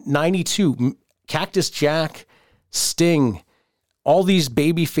 In 92, Cactus Jack, Sting, all these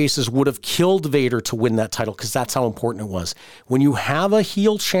baby faces would have killed Vader to win that title because that's how important it was. When you have a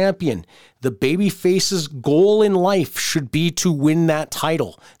heel champion, the baby face's goal in life should be to win that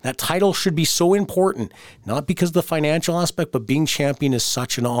title. That title should be so important, not because of the financial aspect, but being champion is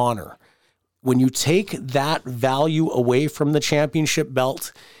such an honor. When you take that value away from the championship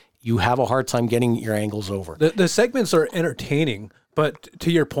belt, you have a hard time getting your angles over. The segments are entertaining, but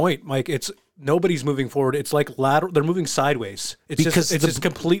to your point, Mike, nobody's moving forward. It's like lateral. They're moving sideways. It's just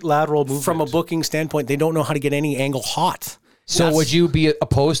complete lateral movement. From a booking standpoint, they don't know how to get any angle hot. So would you be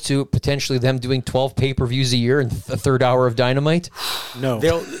opposed to potentially them doing 12 pay-per-views a year and a third hour of Dynamite? No.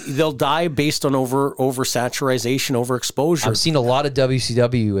 They'll die based on oversaturation, overexposure. I've seen a lot of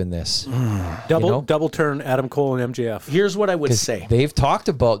WCW in this. Double turn Adam Cole and MJF. Here's what I would say. They've talked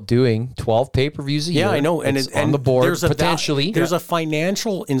about doing 12 pay-per-views a year. Yeah, I know. And it's it's on the board, potentially. There's a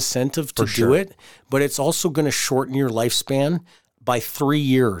financial incentive to do it, but it's also going to shorten your lifespan by 3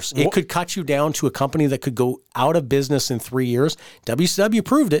 years. It could cut you down to a company that could go out of business in 3 years. WCW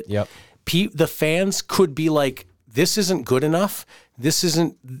proved it. Yep. The fans could be like, this isn't good enough.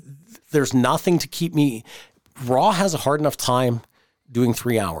 There's nothing to keep me. Raw has a hard enough time doing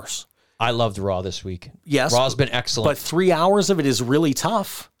 3 hours. I loved Raw this week. Yes. Raw's been excellent. But 3 hours of it is really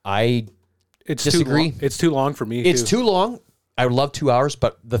tough. I disagree. It's too long for me. It's too long. I would love 2 hours,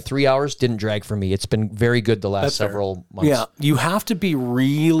 but the 3 hours didn't drag for me. It's been very good the last several months. Yeah, you have to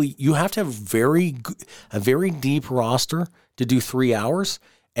have a very deep roster to do 3 hours,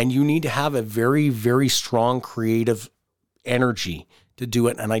 and you need to have a very, very strong creative energy to do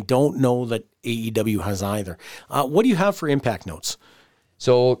it. And I don't know that AEW has either. What do you have for Impact notes?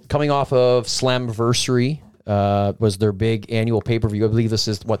 So coming off of Slammiversary, was their big annual pay-per-view. I believe this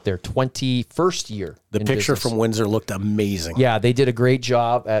is their 21st year. The picture from Windsor looked amazing. Yeah, they did a great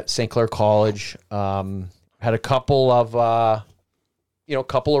job at St. Clair College. Had a couple of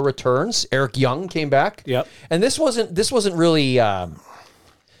returns. Eric Young came back. Yep. And this wasn't really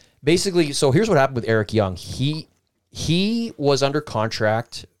basically. So here's what happened with Eric Young. He was under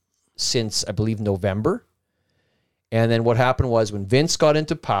contract since I believe November. And then what happened was when Vince got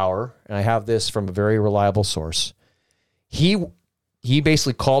into power, and I have this from a very reliable source, he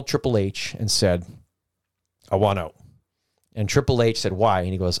basically called Triple H and said, I want out. And Triple H said, why?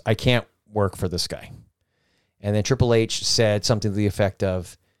 And he goes, I can't work for this guy. And then Triple H said something to the effect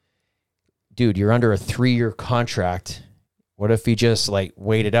of, dude, you're under a 3-year contract. What if he just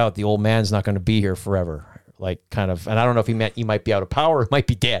waited out? The old man's not going to be here forever. And I don't know if he meant he might be out of power, might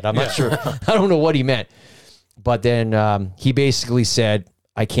be dead. I'm not sure. I don't know what he meant. But then he basically said,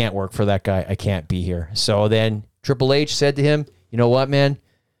 I can't work for that guy. I can't be here. So then Triple H said to him, you know what, man?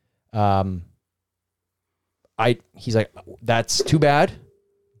 He's like, that's too bad,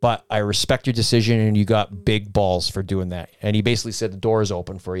 but I respect your decision and you got big balls for doing that. And he basically said the door is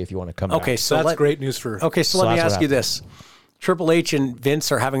open for you if you want to come back. Okay, so that's great news for... Okay, so let me ask you this. Triple H and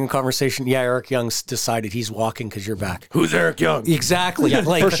Vince are having a conversation. Yeah, Eric Young's decided he's walking because you're back. Who's Eric Young? Exactly. Yeah,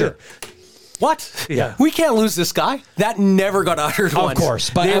 for sure. What? Yeah. We can't lose this guy. That never got uttered once. Of course.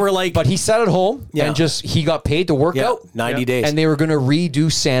 But they were like... But he sat at home and he got paid to work out. 90 days. And they were going to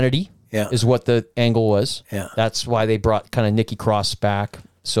redo Sanity is what the angle was. Yeah. That's why they brought kind of Nikki Cross back.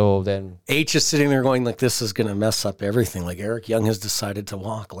 So then... H is sitting there going this is going to mess up everything. Eric Young has decided to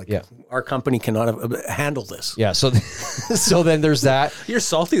walk. Our company cannot handle this. Yeah. So then there's that. You're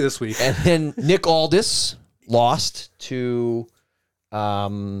salty this week. And then Nick Aldis lost to...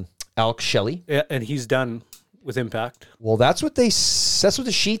 Alex Shelley. Yeah, and he's done with Impact. Well, that's what the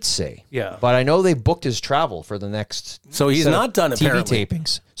sheets say. Yeah. But I know they booked his travel for the next So he's not done TV apparently.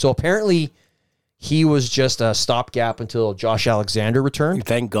 tapings. So apparently he was just a stopgap until Josh Alexander returned.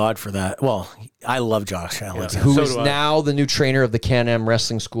 Thank God for that. Well, I love Josh Alexander. Who So is do I. now the new trainer of the Can-Am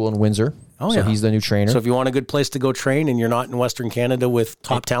Wrestling School in Windsor. Oh, so yeah. he's the new trainer. So if you want a good place to go train and you're not in Western Canada with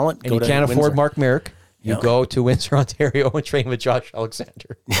top talent, and go you to can't Windsor. afford Mark Merrick, you Yeah. go to Windsor, Ontario and train with Josh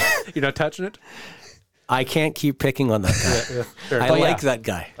Alexander. You're not touching it? I can't keep picking on that guy. Fair I enough. like that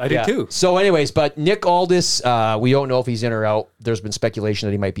guy. I do too. So, anyways, but Nick Aldis, we don't know if he's in or out. There's been speculation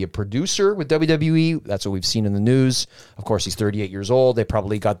that he might be a producer with WWE. That's what we've seen in the news. Of course, he's 38 years old. They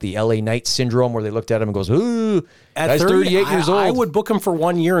probably got the LA Knight syndrome where they looked at him and goes, "Ooh, At guy's 38 years old." I would book him for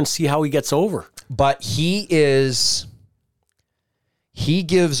 1 year and see how he gets over. But he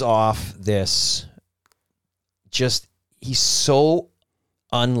gives off this he's so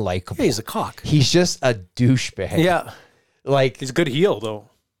unlikable. Yeah, he's a cock. He's just a douchebag. Yeah. Like, He's a good heel, though,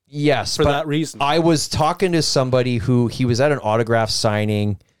 yes, for but that reason. I was talking to somebody who he was at an autograph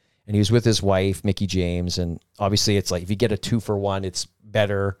signing and he was with his wife, Mickey James. And obviously it's like, if you get a 2-for-1, it's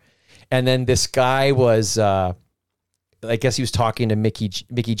better. And then this guy was, I guess he was talking to Mickey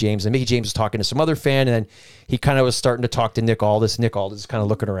James, and Mickey James was talking to some other fan. And then he kind of was starting to talk to Nick Aldis. Nick Aldis is kind of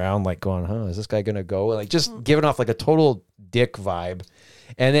looking around like going, is this guy going to go? Like just giving off like a total dick vibe.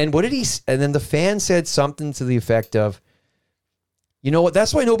 And then and then the fan said something to the effect of, you know what?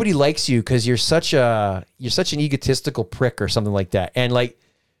 That's why nobody likes you, because you're such an egotistical prick or something like that. And like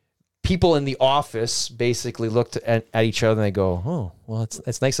people in the office basically looked at each other and they go, "Oh, well,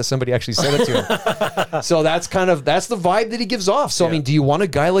 it's nice that somebody actually said it to him." So that's the vibe that he gives off. So I mean, do you want a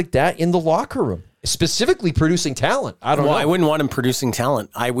guy like that in the locker room, specifically producing talent? I don't know. I wouldn't want him producing talent.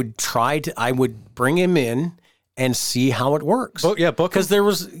 I would bring him in and see how it works. Book because there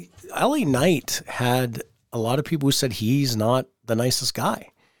was LA Knight had a lot of people who said he's not the nicest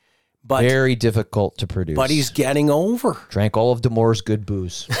guy, but very difficult to produce. But he's getting over. Drank all of D'Amour's good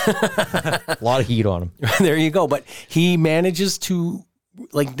booze. A lot of heat on him. There you go. But he manages to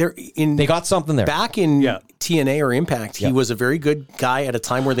they got something there. Back in TNA or Impact, he was a very good guy at a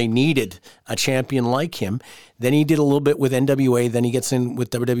time where they needed a champion like him. Then he did a little bit with NWA. Then he gets in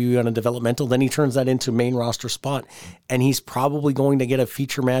with WWE on a developmental. Then he turns that into a main roster spot. And he's probably going to get a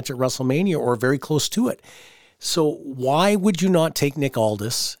feature match at WrestleMania or very close to it. So why would you not take Nick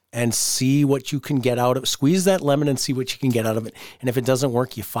Aldis and see what you can get out of it? Squeeze that lemon and see what you can get out of it. And if it doesn't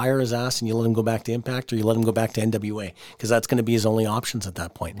work, you fire his ass and you let him go back to Impact, or you let him go back to NWA, because that's going to be his only options at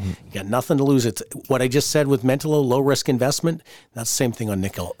that point. You got nothing to lose. It's what I just said with Mentalo, low risk investment. That's the same thing on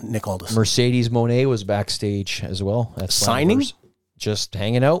Nick Aldis. Mercedes Moné was backstage as well. At signing? Just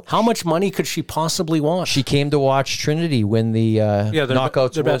hanging out. How much money could she possibly want? She came to watch Trinity win the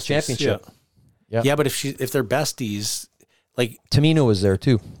Knockouts World Championship. Yeah, but if they're besties, like Tamina was there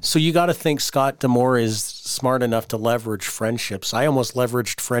too. So you got to think Scott D'Amore is smart enough to leverage friendships. I almost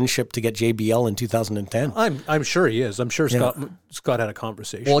leveraged friendship to get JBL in 2010. I'm sure he is. I'm sure Scott had a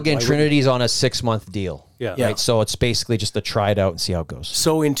conversation. Well, again, Trinity's on a 6-month deal. Yeah. Right. So it's basically just to try it out and see how it goes.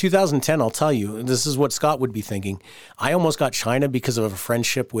 So in 2010, I'll tell you, this is what Scott would be thinking. I almost got Chyna because of a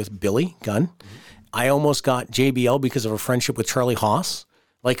friendship with Billy Gunn. I almost got JBL because of a friendship with Charlie Haas.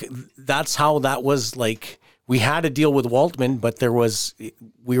 Like, that's how that was. Like, we had a deal with Waltman, but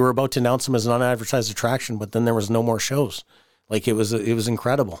we were about to announce him as an unadvertised attraction, but then there was no more shows. Like, it was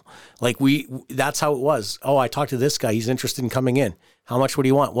incredible. Like, that's how it was. Oh, I talked to this guy. He's interested in coming in. How much would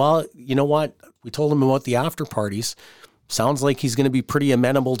he want? Well, you know what? We told him about the after parties. Sounds like he's going to be pretty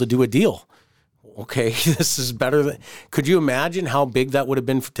amenable to do a deal. Okay, this is better than. Could you imagine how big that would have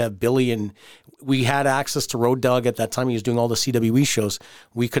been to have Billy? And we had access to Road Dogg at that time. He was doing all the CWE shows.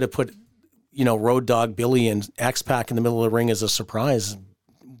 We could have put, Road Dogg, Billy, and X-Pac in the middle of the ring as a surprise.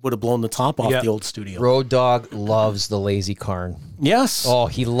 Would have blown the top off the old studio. Road Dogg loves the Lazy Carn. Yes. Oh,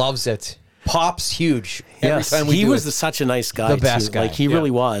 he loves it. Pops huge. Yes, he was such a nice guy. The best guy. Like, he really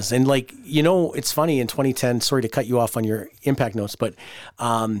was. And it's funny, in 2010, sorry to cut you off on your Impact notes, but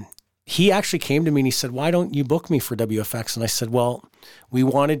he actually came to me and he said, "Why don't you book me for WFX?" And I said, "Well, we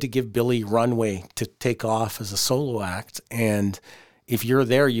wanted to give Billy runway to take off as a solo act. And if you're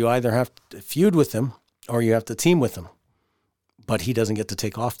there, you either have to feud with him or you have to team with him. But he doesn't get to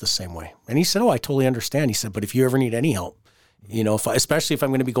take off the same way." And he said, "Oh, I totally understand." He said, "But if you ever need any help, especially if I'm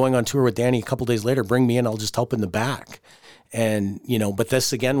going to be going on tour with Danny a couple days later, bring me in. I'll just help in the back." And, but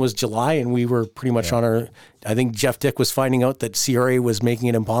this again was July and we were pretty much on I think Jeff Dick was finding out that CRA was making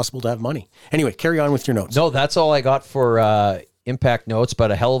it impossible to have money. Anyway, carry on with your notes. No, that's all I got for Impact notes,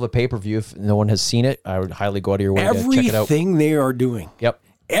 but a hell of a pay-per-view. If no one has seen it, I would highly go out of your way to check it out. Everything they are doing. Yep.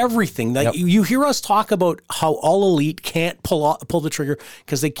 Everything that you hear us talk about how All Elite can't pull the trigger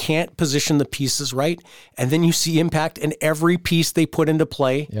because they can't position the pieces right. And then you see Impact and every piece they put into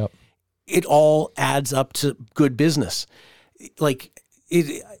play, it all adds up to good business. Like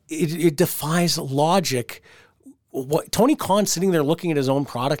it defies logic. What Tony Khan sitting there looking at his own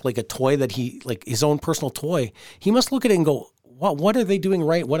product like a toy that like his own personal toy, he must look at it and go, what are they doing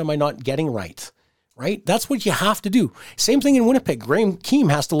right? What am I not getting right? right? That's what you have to do. Same thing in Winnipeg. Graham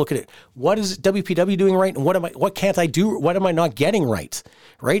Keem has to look at it. What is WPW doing right? And what can't I do? What am I not getting right?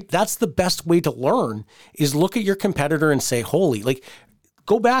 Right? That's the best way to learn, is look at your competitor and say, holy, like,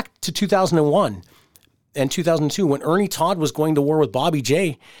 go back to 2001 and 2002 when Ernie Todd was going to war with Bobby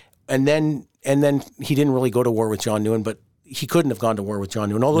J, and then he didn't really go to war with John Newen, but he couldn't have gone to war with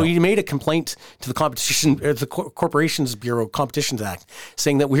John Newen, although he made a complaint to the Corporations Bureau Competitions Act,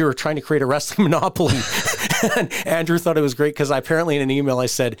 saying that we were trying to create a wrestling monopoly. And Andrew thought it was great because apparently in an email I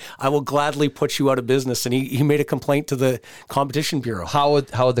said, I will gladly put you out of business. And he made a complaint to the Competition Bureau. How would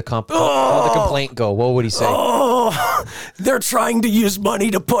the complaint go? What would he say? Oh, they're trying to use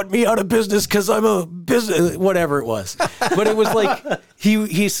money to put me out of business because I'm a business, whatever it was. But it was like,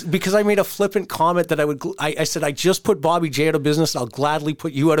 he's because I made a flippant comment that I said, I just put Bobby J out of business. I'll gladly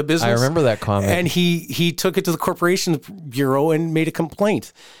put you out of business. I remember that comment. And he took it to the Corporations Bureau and made a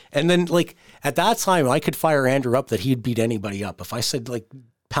complaint. And then, like, at that time, I could fire Andrew up that he'd beat anybody up. If I said, like,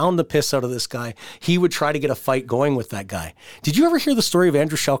 pound the piss out of this guy, he would try to get a fight going with that guy. Did you ever hear the story of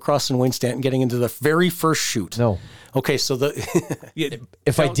Andrew Shellcross and Wayne Stanton getting into the very first shoot? No. Okay, so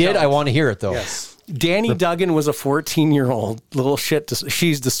if I did, I want to hear it, though. Yes. Danny Duggan was a 14-year-old little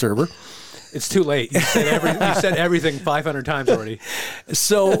she's disturber. It's too late. You said everything 500 times already.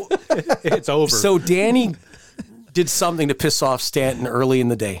 So it's over. So Danny did something to piss off Stanton early in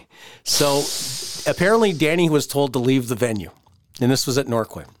the day. So apparently Danny was told to leave the venue. And this was at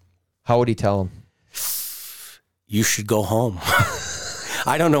Norquay. How would he tell him? You should go home.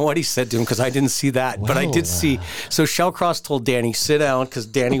 I don't know what he said to him because I didn't see that, but I did see. So Shellcross told Danny, sit down, because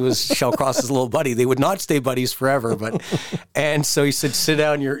Danny was Shellcross's little buddy. They would not stay buddies forever, and so he said, sit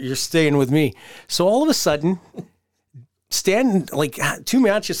down, you're staying with me. So all of a sudden, Stanton, like 3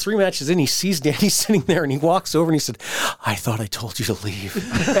 matches in, he sees Danny sitting there and he walks over and he said, I thought I told you to leave.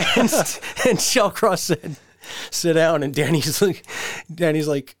 and Shellcross said, sit down. And Danny's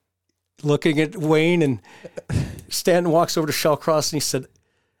like looking at Wayne, and Stanton walks over to Shellcross and he said,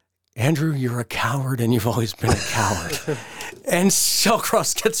 Andrew, you're a coward and you've always been a coward. And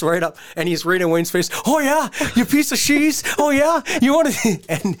Shellcross gets right up and he's right in Wayne's face. Oh yeah, you piece of cheese. Oh yeah, you want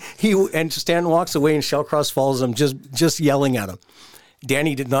to? And Stanton walks away and Shellcross follows him, just yelling at him.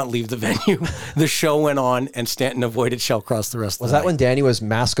 Danny did not leave the venue. The show went on and Stanton avoided Shellcross the rest of the night. Was that when Danny was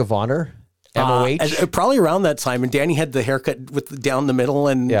Mask of Honor? MOH? Probably around that time, and Danny had the haircut with down the middle,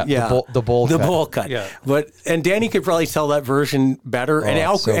 and the bowl cut. Yeah, and Danny could probably tell that version better, and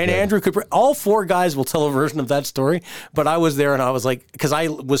Andrew could. All four guys will tell a version of that story. But I was there, and I was like, because I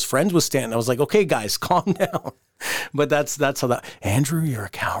was friends with Stanton, I was like, okay, guys, calm down. But that's how that. Andrew, you're a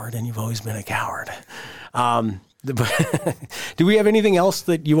coward, and you've always been a coward. Do we have anything else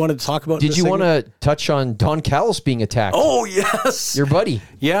that you wanted to talk about? Did you want to touch on Don Callis being attacked? Oh, yes. Your buddy.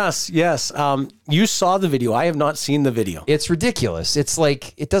 Yes. You saw the video. I have not seen the video. It's ridiculous. It's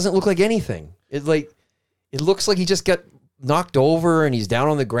like, it doesn't look like anything. It looks like he just got knocked over and he's down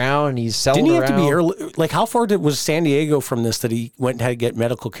on the ground and he's selling around. Didn't he have to be like, how far was San Diego from this that he went and had to get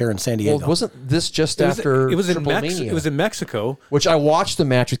medical care in San Diego? Well, wasn't this just after it was Triple-Mania? It was in Mexico. Which I watched the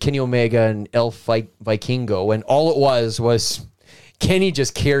match with Kenny Omega and El Vikingo, and all it was Kenny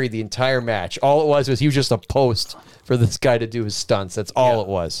just carried the entire match. All it was he was just a post for this guy to do his stunts. That's all it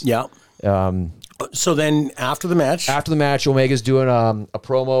was. Yeah. So then after the match, Omega's doing a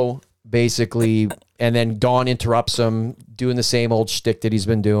promo basically, and then Don interrupts him, doing the same old shtick that he's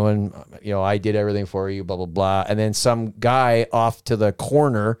been doing. I did everything for you, blah, blah, blah. And then some guy off to the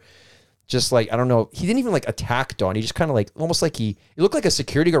corner, just like, I don't know, he didn't even like attack Don. He just kind of like, almost like it looked like a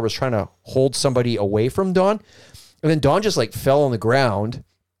security guard was trying to hold somebody away from Don. And then Don just like fell on the ground.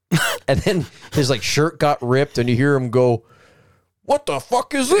 And then his like shirt got ripped and you hear him go, what the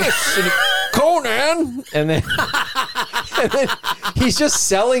fuck is this? And Conan. And then he's just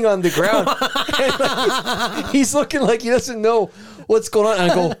selling on the ground. And he's looking like he doesn't know what's going on.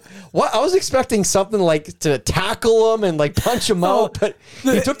 And I go, what? I was expecting something like to tackle him and like punch him out, but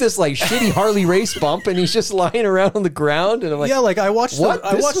he took this like shitty Harley race bump and he's just lying around on the ground. And I'm like, I watched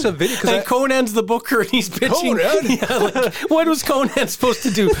the video because Conan's the booker and he's pitching. What was Conan supposed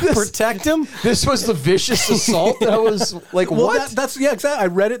to do? Protect him? This was the vicious assault. That was like, what? That's exactly. I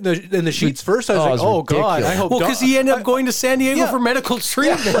read it in the sheets first. I was like, oh God, I hope. Well, because he ended up going to San Diego for medical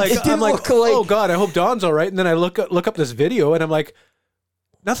treatment. I'm like, oh God, I hope Don's all right. And then I look up this video and I'm like,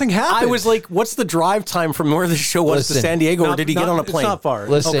 nothing happened. I was like, what's the drive time from where the show was to San Diego, or did he get on a plane? It's not far.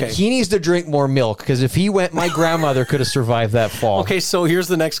 Listen, he needs to drink more milk, because if he went, my grandmother could have survived that fall. Okay, so here's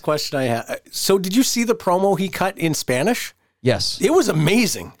the next question I have. So did you see the promo he cut in Spanish? Yes. It was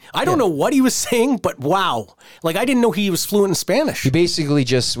amazing. I don't know what he was saying, but wow. Like, I didn't know he was fluent in Spanish. He basically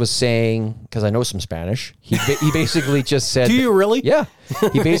just was saying, because I know some Spanish, he basically just said... Do you really? Yeah.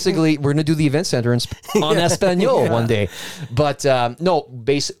 He basically, we're going to do the event center on Espanol one day. But no,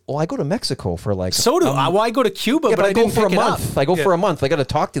 I go to Mexico for like... So do I. Well, I go to Cuba, but I go didn't for a pick it up. month. I go for a month. I got to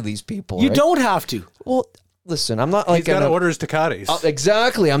talk to these people. You right? don't have to. Well... Listen, I'm not like... He's got to order his Tecates.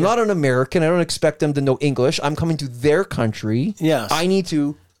 Exactly. I'm not an American. I don't expect them to know English. I'm coming to their country. Yes. I need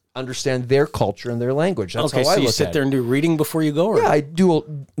to understand their culture and their language. That's Okay, how I so you look sit at there it. and do reading before you go? Or? Yeah, I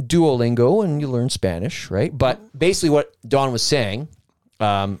do Duolingo and you learn Spanish, right? But basically what Don was saying,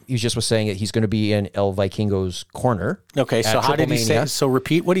 he just was saying that he's going to be in El Vikingo's corner. Okay, so how did he say? So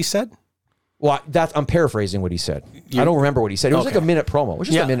repeat what he said? Well, I'm paraphrasing what he said. I don't remember what he said. It was like a minute promo. It was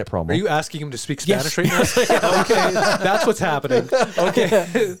just a minute promo. Are you asking him to speak Spanish right now? Okay, that's what's happening.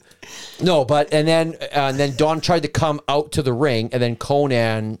 Okay. No, but and then Don tried to come out to the ring, and then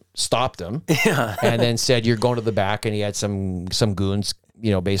Conan stopped him. Yeah. And then said, "You're going to the back," and he had some goons.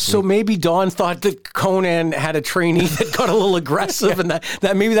 Basically. So maybe Don thought that Conan had a trainee that got a little aggressive, and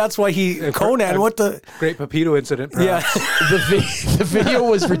that maybe that's why Conan. What the Great Pepito incident? Perhaps. Yeah. The video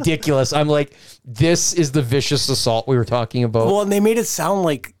was ridiculous. I'm like, this is the vicious assault we were talking about. Well, and they made it sound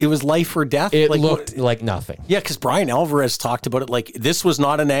like it was life or death. It like, looked like nothing. Yeah, because Brian Alvarez talked about it like this was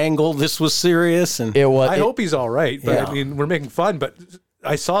not an angle. This was serious, and It was. I hope he's all right. But Yeah. I mean, we're making fun. But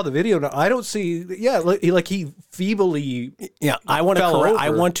I saw the video. Now I don't see. Yeah, like he feebly. Yeah, I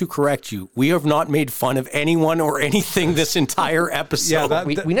want to correct you. We have not made fun of anyone or anything this entire episode. Yeah,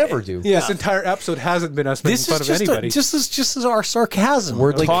 we never do. Yeah. This entire episode hasn't been us making This fun is of anybody. just as our sarcasm.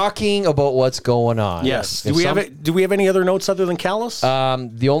 We're talking about what's going on. Yes. If Do we have any other notes other than Callis?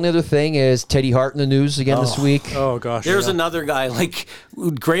 The only other thing is Teddy Hart in the news again this week. Oh gosh, There's another guy like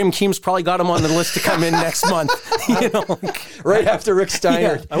Graham Keem's probably got him on the list to come in next month. Right after Rick Steiner.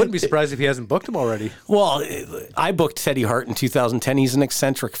 Yeah. I wouldn't be surprised if he hasn't booked him already. Well, I booked Teddy Hart in 2010. He's an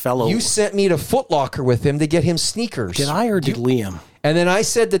eccentric fellow. You sent me to Foot Locker with him to get him sneakers. Did I or did Liam? And then I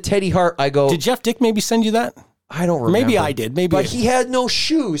said to Teddy Hart, I go, Did Jeff Dick maybe send you that? I don't remember. Maybe I did. Maybe But he had no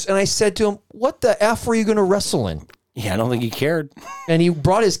shoes. And I said to him, what the F were you going to wrestle in? Yeah, I don't think he cared. And he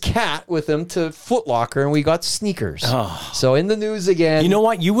brought his cat with him to Foot Locker, and we got sneakers. So in the news again. You know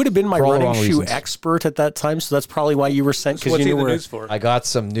what? You would have been my For all the running wrong shoe reasons. expert at that time, so that's probably why you were sent, because What's you he knew in the where news for? I got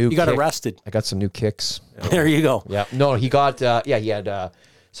some new you got arrested. I got some new kicks. There you go. Yeah. No, he got, he had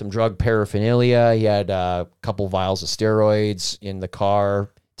some drug paraphernalia. He had a couple vials of steroids in the car.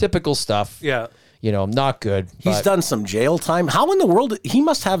 Typical stuff. Yeah. Not good. He's but done some jail time. How in the world? He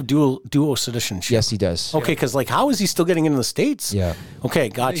must have dual citizenship. Yes, he does. Okay, because how is he still getting into the States? Yeah. Okay,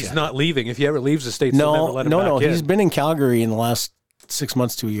 gotcha. He's not leaving. If he ever leaves the States, they'll never let him back in. He's been in Calgary in the last 6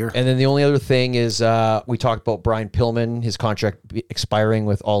 months to a year. And then the only other thing is we talked about Brian Pillman, his contract expiring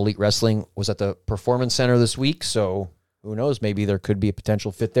with All Elite Wrestling was at the Performance Center this week. So who knows? Maybe there could be a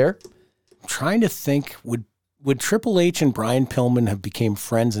potential fit there. I'm trying to think, would Triple H and Brian Pillman have became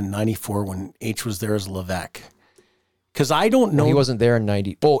friends in '94 when H was there as Levesque? Because I don't know. He wasn't there in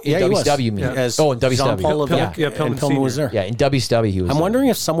 90. Oh, in WCW, you mean? As Oh, in WCW. Jean-Paul Levesque, Yeah, and Pillman Pillman was there. Yeah, in WCW he was I'm there. wondering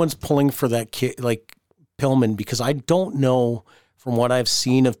if someone's pulling for that kid, like Pillman, because I don't know from what I've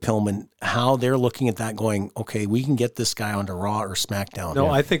seen of Pillman how they're looking at that, going, okay, we can get this guy onto Raw or SmackDown. No,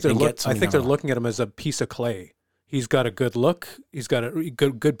 I think they're and get something they're on. looking at him as a piece of clay. He's got a good look. He's got a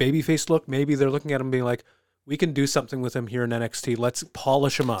good babyface look. Maybe they're looking at him being like, we can do something with him here in NXT. Let's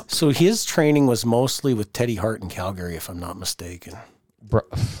polish him up. So his training was mostly with Teddy Hart in Calgary, if I'm not mistaken.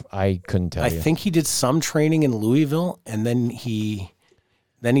 I couldn't tell you. I think he did some training in Louisville, and then he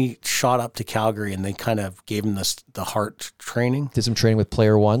shot up to Calgary, and they kind of gave him the Hart training. Did some training with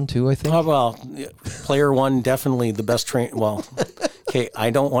Player One too, I think. Oh, well, Player One, definitely the best train. Well, okay, I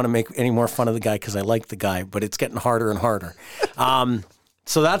don't want to make any more fun of the guy because I like the guy, but it's getting harder and harder.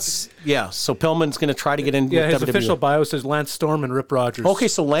 So that's, So Pillman's going to try to get into His WWE. official bio says Lance Storm and Rip Rogers. Okay,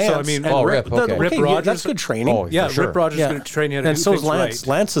 so Lance. So, I mean, and Rip, okay. Rip Rogers. That's good training. Oh, Yeah, for sure. Rip Rogers is going to train you how to and do so is things Lance. right.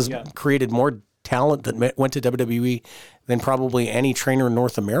 Lance has created more talent that went to WWE than probably any trainer in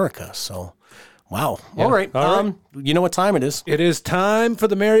North America. So, wow. Yeah. All right. All right. You know what time it is. It is time for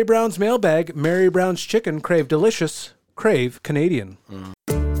the Mary Brown's mailbag. Mary Brown's chicken, crave delicious, crave Canadian.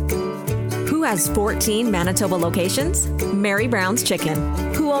 Who has 14 Manitoba locations? Mary Brown's Chicken.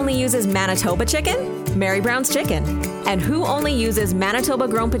 Who only uses Manitoba chicken? Mary Brown's Chicken. And who only uses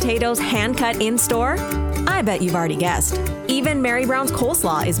Manitoba-grown potatoes hand-cut in-store? I bet you've already guessed. Even Mary Brown's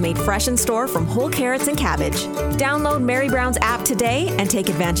coleslaw is made fresh in store from whole carrots and cabbage. Download Mary Brown's app today and take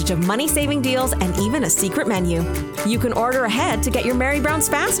advantage of money-saving deals and even a secret menu. You can order ahead to get your Mary Brown's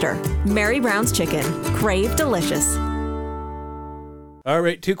faster. Mary Brown's Chicken. Crave delicious. All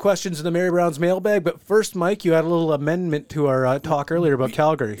right, 2 questions in the Mary Brown's mailbag. But first, Mike, you had a little amendment to our talk earlier about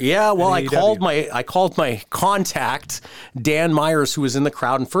Calgary. Yeah, well, and I called my contact, Dan Myers, who was in the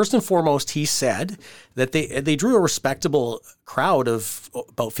crowd, and first and foremost, he said that they drew a respectable crowd of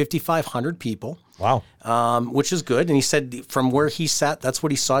about 5,500 people. Wow. Which is good. And he said from where he sat, that's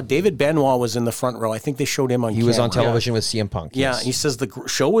what he saw. David Benoit was in the front row. I think they showed him on He was on television with CM Punk. Yeah, Yes. he says the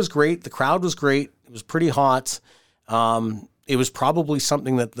show was great. The crowd was great. It was pretty hot. It was probably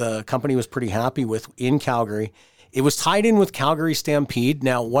something that the company was pretty happy with in Calgary. It was tied in with Calgary Stampede.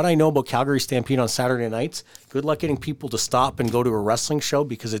 Now, what I know about Calgary Stampede on Saturday nights, good luck getting people to stop and go to a wrestling show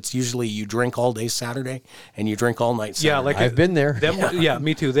because it's usually you drink all day Saturday and you drink all night Saturday. Yeah, like I've been there. Them,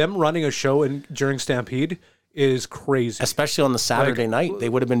 me too. Them running a show during Stampede is crazy. Especially on the Saturday night. They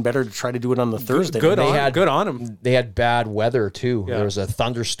would have been better to try to do it on the Thursday. Good on them. They had bad weather too. Yeah. There was a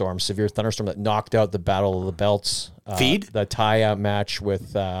thunderstorm, severe thunderstorm that knocked out the Battle of the Belts. Feed? The tie-out match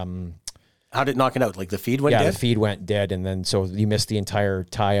with... How did it knock it out? Like the feed went yeah, dead? the feed went dead, and then so you missed the entire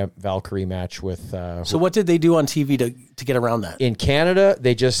tie-up Valkyrie match with... So what did they do on TV to get around that? In Canada,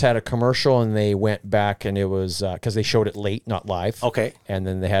 they just had a commercial, and they went back, and it was... Because they showed it late, not live. Okay. And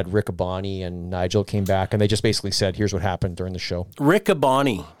then they had Rick Abani and Nigel came back, and they just basically said, here's what happened during the show. Rick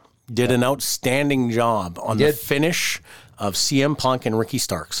Abani did an outstanding job on the finish of CM Punk and Ricky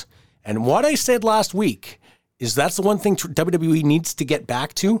Starks. And what I said last week is that's the one thing WWE needs to get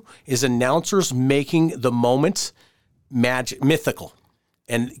back to is announcers making the moment mythical.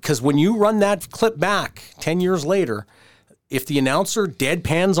 And because when you run that clip back 10 years later, if the announcer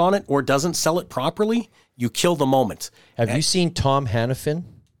deadpans on it or doesn't sell it properly, you kill the moment. Have you seen Tom Hannafin?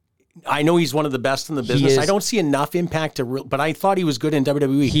 I know he's one of the best in the business. I don't see enough impact but I thought he was good in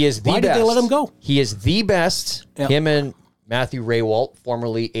WWE. He is the Why best. did they let him go? He is the best. Yeah. Him and Matthew Raywalt,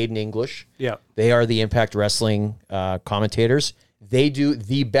 formerly Aiden English. Yeah. They are the Impact Wrestling commentators. They do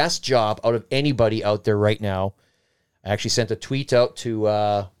the best job out of anybody out there right now. I actually sent a tweet out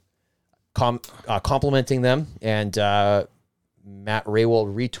to complimenting them, and Matt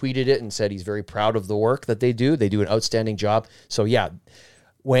Raywalt retweeted it and said he's very proud of the work that they do. They do an outstanding job. So, yeah,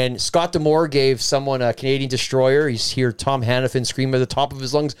 when Scott D'Amore gave someone a Canadian destroyer, you hear Tom Hannafin scream at the top of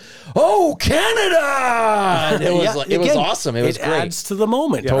his lungs, "Oh, Canada!" And it was it was awesome. It was great. Adds to the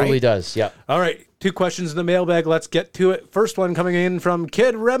moment. Totally right? does. Yeah. All right, 2 questions in the mailbag. Let's get to it. First one coming in from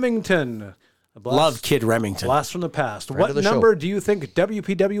Kid Remington. Love Kid Remington. Blast from the past. Friend What of the number show. do you think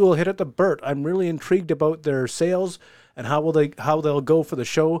WPW will hit at the Burt? I'm really intrigued about their sales and how they'll go for the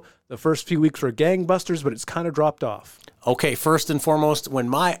show. The first few weeks were gangbusters, but it's kind of dropped off. Okay, first and foremost,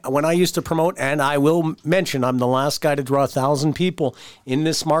 when I used to promote, and I will mention I'm the last guy to draw 1,000 people in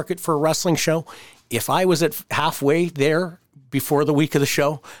this market for a wrestling show. If I was at halfway there before the week of the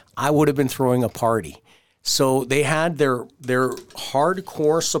show, I would have been throwing a party. So they had their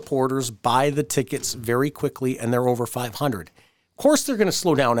hardcore supporters buy the tickets very quickly, and they're over 500. Of course, they're going to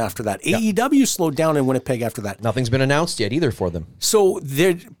slow down after that. Yeah. AEW slowed down in Winnipeg after that. Nothing's been announced yet either for them. So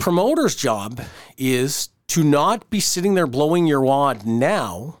the promoter's job is to not be sitting there blowing your wad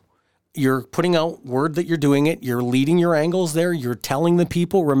now. You're putting out word that you're doing it. You're leading your angles there. You're telling the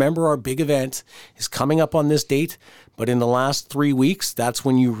people, remember our big event is coming up on this date. But in the last 3 weeks, that's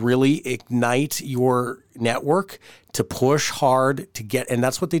when you really ignite your network to push hard to get. And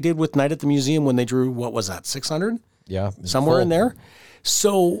that's what they did with Night at the Museum when they drew, what was that, 600? Yeah. Somewhere full. in there.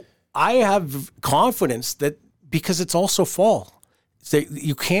 So I have confidence that because it's also fall,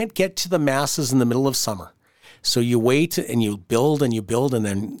 you can't get to the masses in the middle of summer. So you wait and you build, and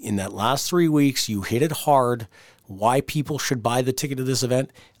then in that last 3 weeks, you hit it hard. Why people should buy the ticket to this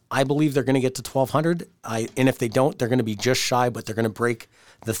event. I believe they're going to get to 1,200. And if they don't, they're going to be just shy, but they're going to break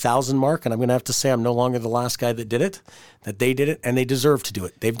the 1,000 mark. And I'm going to have to say I'm no longer the last guy that did it, that they did it, and they deserve to do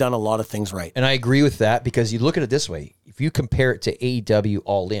it. They've done a lot of things right. And I agree with that because you look at it this way. If you compare it to AEW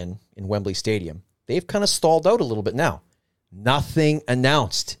All In Wembley Stadium, they've kind of stalled out a little bit now. Nothing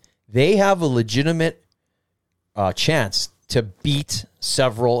announced. They have a legitimate chance to beat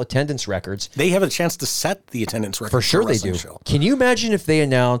several attendance records. They have a chance to set the attendance record. For sure they do. Show. Can you imagine if they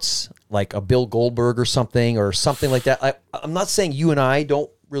announce like a Bill Goldberg or something like that? I'm not saying you and I don't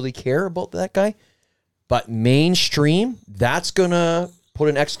really care about that guy, but mainstream, that's going to put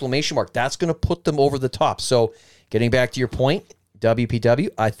an exclamation mark. That's going to put them over the top. So getting back to your point, WPW,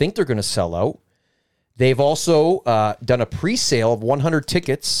 I think they're going to sell out. They've also done a pre-sale of 100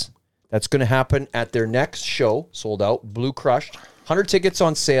 tickets. That's going to happen at their next show, sold out, Blue Crushed. 100 tickets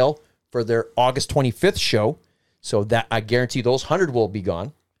on sale for their August 25th show. So that I guarantee those 100 will be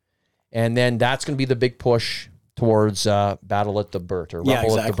gone. And then that's going to be the big push towards Battle at the Burt or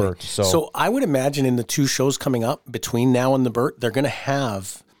Rumble at the Burt. So I would imagine in the 2 shows coming up between now and the Burt, they're going to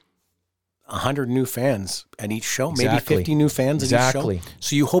have 100 new fans at each show, maybe 50 new fans at each show.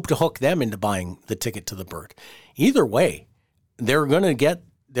 So you hope to hook them into buying the ticket to the Burt. Either way, they're going to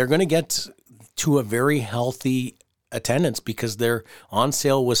get to a very healthy attendance because their on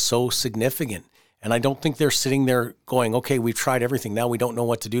sale was so significant. And I don't think they're sitting there going, okay, we've tried everything. Now we don't know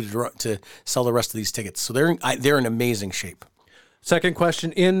what to do to sell the rest of these tickets. So they're in amazing shape. Second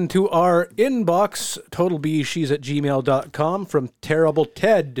question into our inbox, totalbeesheez@gmail.com from Terrible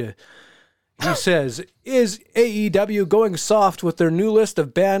Ted. He says, is AEW going soft with their new list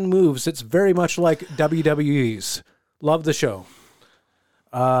of banned moves? It's very much like WWE's. Love the show.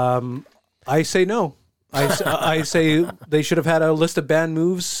 I say no. I say they should have had a list of banned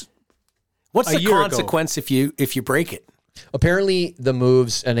moves. What's the consequence if you break it? Apparently the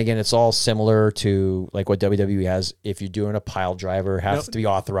moves, and again, it's all similar to like what WWE has. If you're doing a pile driver, it has to be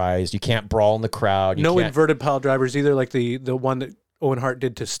authorized. You can't brawl in the crowd. No inverted pile drivers either, like the one that Owen Hart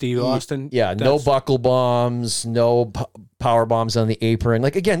did to Steve Austin. Yeah, no buckle bombs, no power bombs on the apron.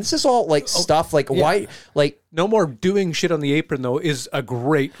 Like, again, this is all like stuff like why, like, no more doing shit on the apron though is a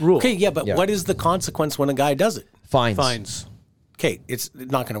great rule. Okay, yeah, but what is the consequence when a guy does it? Fines. Okay, it's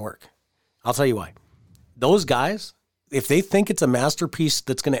not going to work. I'll tell you why. Those guys, if they think it's a masterpiece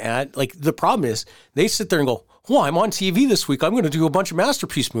that's going to add, like, the problem is they sit there and go, well, I'm on TV this week. I'm going to do a bunch of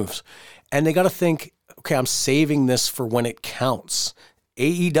masterpiece moves. And they got to think, okay, I'm saving this for when it counts.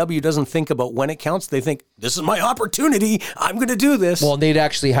 AEW doesn't think about when it counts. They think, this is my opportunity. I'm going to do this. Well, they'd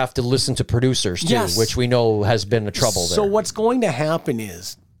actually have to listen to producers too, which we know has been a trouble there. So what's going to happen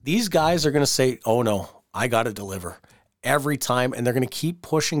is these guys are going to say, oh no, I got to deliver every time. And they're going to keep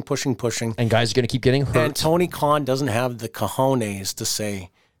pushing. And guys are going to keep getting hurt. And Tony Khan doesn't have the cojones to say,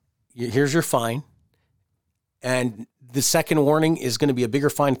 here's your fine. And the second warning is going to be a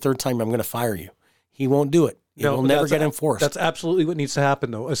bigger fine. Third time, I'm going to fire you. He won't do it. It will never get enforced. That's absolutely what needs to happen,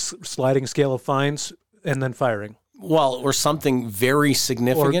 though. A sliding scale of fines and then firing. Well, or something very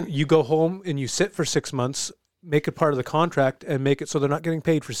significant. Or you go home and you sit for 6 months, make it part of the contract, and make it so they're not getting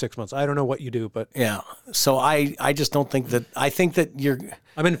paid for 6 months. I don't know what you do, but... Yeah. So I just don't think that... I think that you're...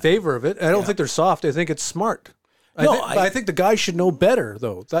 I'm in favor of it. I don't think they're soft. I think it's smart. I think the guys should know better,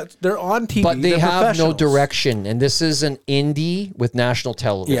 though. That they're on TV, but they have no direction, and this is an indie with national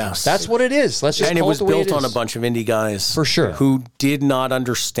television. Yes, that's what it is. Let's just and it was built on a bunch of indie guys for sure who did not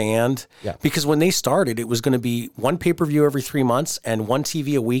understand. Yeah. Because when they started, it was going to be one pay-per-view every 3 months and one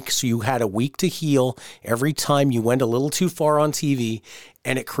TV a week. So you had a week to heal every time you went a little too far on TV.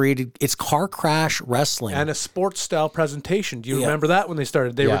 And it's car crash wrestling. And a sports style presentation. Do you remember that when they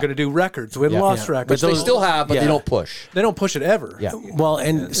started? They were going to do records, win-loss records. Which they still have, but they don't push. They don't push it ever. Yeah. Well,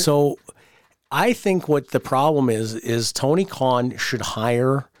 and so I think what the problem is Tony Khan should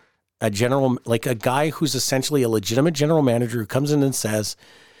hire a guy who's essentially a legitimate general manager who comes in and says,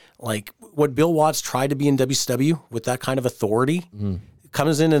 like what Bill Watts tried to be in WCW with that kind of authority,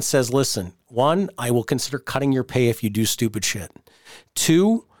 comes in and says, listen, 1, I will consider cutting your pay if you do stupid shit.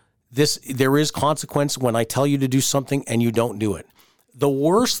 2, there is consequence when I tell you to do something and you don't do it. The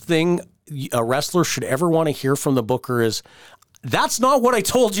worst thing a wrestler should ever want to hear from the booker is, that's not what I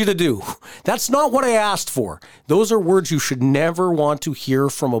told you to do. That's not what I asked for. Those are words you should never want to hear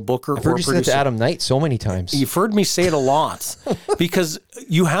from a booker. I've heard you say that to Adam Knight so many times. You've heard me say it a lot because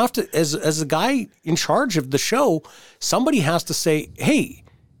you have to, as a guy in charge of the show, somebody has to say, hey,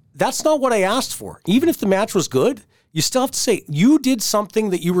 that's not what I asked for. Even if the match was good, you still have to say, you did something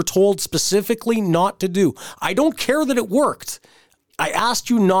that you were told specifically not to do. I don't care that it worked. I asked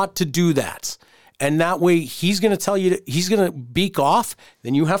you not to do that. And that way he's going to tell you, he's going to beak off.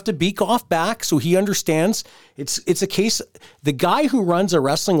 Then you have to beak off back so he understands. It's a case, the guy who runs a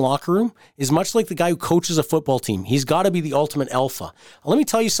wrestling locker room is much like the guy who coaches a football team. He's got to be the ultimate alpha. Let me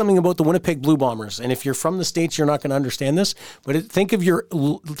tell you something about the Winnipeg Blue Bombers. And if you're from the States, you're not going to understand this. But think of your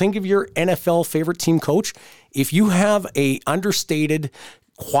NFL favorite team coach. If you have a understated,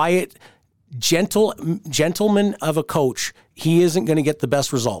 quiet, gentleman of a coach, he isn't going to get the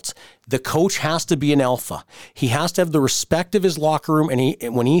best results. The coach has to be an alpha. He has to have the respect of his locker room.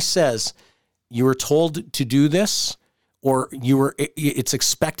 And when he says, you were told to do this, or it's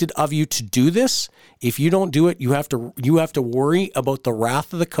expected of you to do this, if you don't do it, you have to worry about the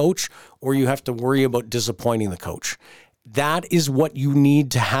wrath of the coach, or you have to worry about disappointing the coach. That is what you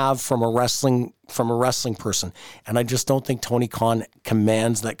need to have from a wrestling person. And I just don't think Tony Khan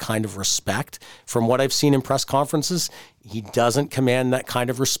commands that kind of respect. From what I've seen in press conferences, he doesn't command that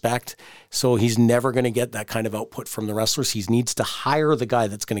kind of respect. So he's never going to get that kind of output from the wrestlers. He needs to hire the guy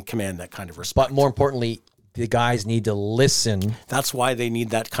that's going to command that kind of respect. But more importantly, the guys need to listen. That's why they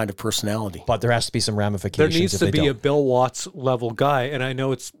need that kind of personality. But there has to be some There ramifications. needs to be a Bill Watts level guy, and I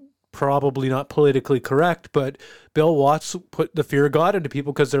know it's probably not politically correct, but Bill Watts put the fear of God into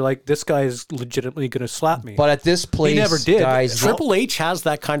people because they're like, this guy is legitimately going to slap me. But at this place, he never did. Guys, Triple H has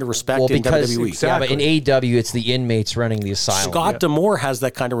that kind of respect in WWE. Yeah, but in AEW, it's the inmates running the asylum. Scott D'Amore has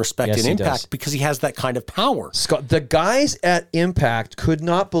that kind of respect in he Impact does. because he has that kind of power. The guys at Impact could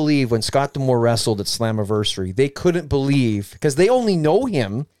not believe when Scott D'Amore wrestled at Slammiversary. They couldn't believe because they only know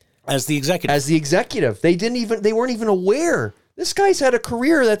him as the executive. They weren't even aware. This guy's had a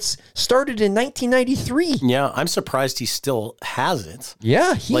career that's started in 1993. Yeah, I'm surprised he still has it.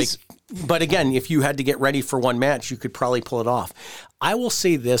 Yeah, but again, if you had to get ready for one match, you could probably pull it off. I will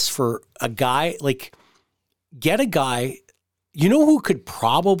say this for a guy, get a guy, you know who could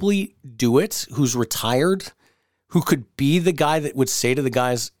probably do it, who's retired, who could be the guy that would say to the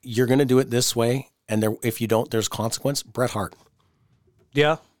guys, you're going to do it this way, and if you don't, there's consequence? Bret Hart.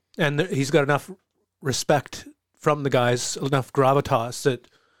 Yeah, and he's got enough respect from the guys, enough gravitas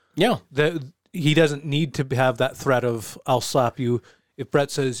that he doesn't need to have that threat of I'll slap you. If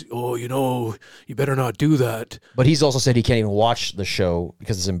Brett says, oh, you better not do that. But he's also said he can't even watch the show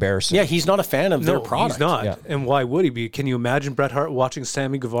because it's embarrassing. Yeah, he's not a fan of their product. He's not. Yeah. And why would he be? Can you imagine Bret Hart watching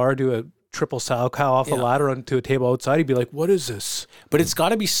Sammy Guevara do a triple sow cow off a ladder onto a table outside? He'd be like, what is this? But it's got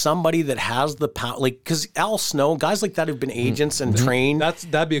to be somebody that has the power, because Al Snow, guys like that who've been agents and trained.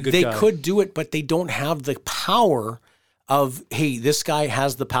 That'd be a good guy. They could do it, but they don't have the power of, hey, this guy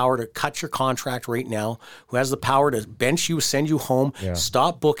has the power to cut your contract right now, who has the power to bench you, send you home,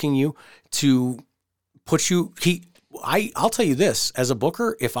 stop booking you, to put you, I'll tell you this, as a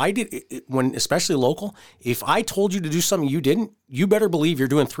booker, if I did, especially local, if I told you to do something you didn't, you better believe you're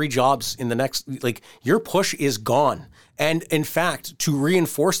doing 3 jobs in the next, your push is gone. And in fact, to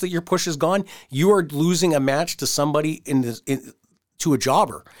reinforce that your push is gone, you are losing a match to somebody to a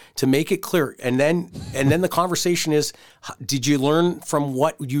jobber, to make it clear. And then the conversation is, did you learn from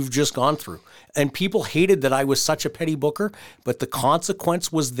what you've just gone through? And people hated that I was such a petty booker, but the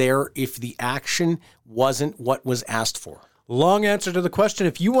consequence was there if the action wasn't what was asked for. Long answer to the question.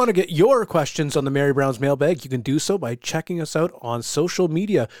 If you want to get your questions on the Mary Brown's mailbag, you can do so by checking us out on social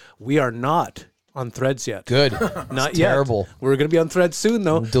media. We are not on Threads yet. Good. Not yet. Terrible. We're going to be on Threads soon,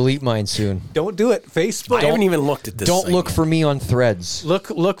 though. Delete mine soon. Don't do it. Facebook. I haven't even looked at this. Don't look for me on Threads.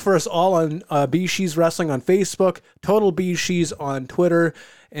 Look for us all on BeezSheez Wrestling on Facebook, Total BeezSheez on Twitter,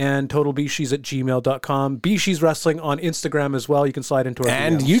 and totalbeezsheez@gmail.com. BeezSheez Wrestling on Instagram as well. You can slide into our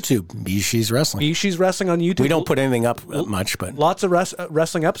and DMs. YouTube. BeezSheez Wrestling. BeezSheez Wrestling on YouTube. We don't put anything up much, but lots of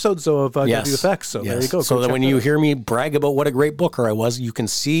wrestling episodes though of WFX. So there you go. So that when you hear me brag about what a great booker I was, you can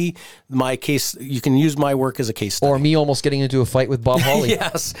see my case. You can use my work as a case study. Or me almost getting into a fight with Bob Holly.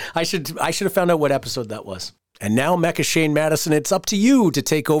 Yes, I should have found out what episode that was. And now, Mecha Shane Madison, it's up to you to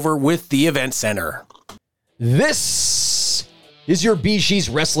take over with the event center. This is your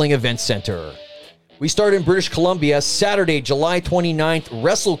BeezSheez Wrestling Event Center. We start in British Columbia. Saturday, July 29th,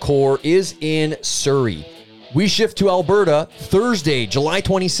 WrestleCore is in Surrey. We shift to Alberta. Thursday, July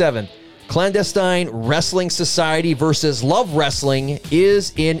 27th, Clandestine Wrestling Society versus Love Wrestling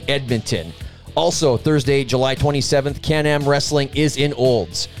is in Edmonton. Also, Thursday, July 27th, Can-Am Wrestling is in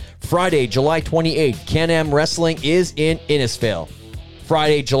Olds. Friday, July 28th, Can-Am Wrestling is in Innisfail.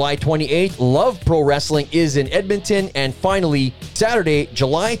 Friday, July 28th, Love Pro Wrestling is in Edmonton. And finally, Saturday,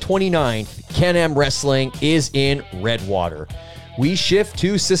 July 29th, Can-Am Wrestling is in Redwater. We shift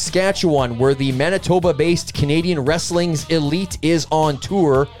to Saskatchewan, where the Manitoba-based Canadian Wrestling's Elite is on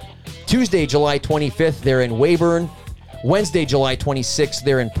tour. Tuesday, July 25th, they're in Weyburn. Wednesday, July 26th,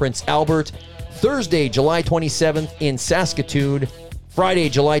 they're in Prince Albert. Thursday, July 27th, in Saskatoon. Friday,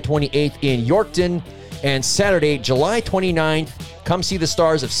 July 28th, in Yorkton. And Saturday, July 29th, come see the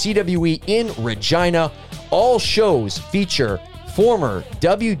stars of CWE in Regina. All shows feature former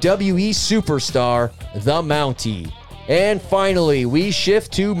WWE superstar, The Mountie. And finally, we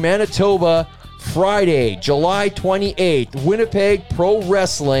shift to Manitoba. Friday, July 28th, Winnipeg Pro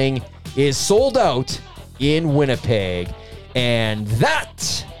Wrestling is sold out in Winnipeg. And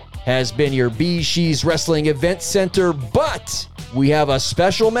that has been your BeezSheez Wrestling Event Center, but we have a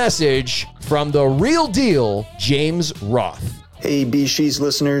special message from the real deal, James Roth. Hey BeezSheez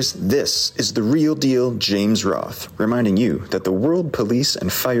listeners, this is the real deal James Roth, reminding you that the World Police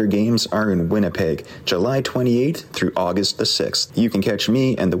and Fire Games are in Winnipeg, July 28th through August the 6th. You can catch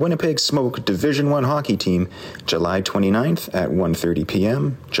me and the Winnipeg Smoke Division I hockey team July 29th at 1:30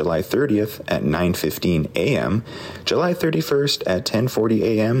 p.m., July 30th at 9:15 a.m., July 31st at 10:40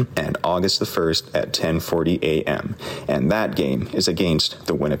 a.m., and August the 1st at 10:40 a.m. And that game is against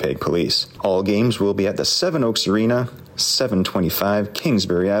the Winnipeg Police. All games will be at the Seven Oaks Arena, 725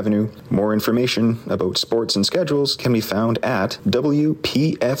 Kingsbury Avenue. More information about sports and schedules can be found at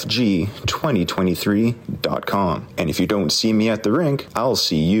WPFG2023.com. And if you don't see me at the rink, I'll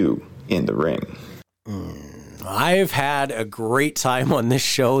see you in the ring. I've had a great time on this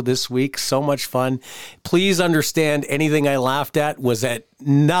show this week. So much fun. Please understand anything I laughed at was at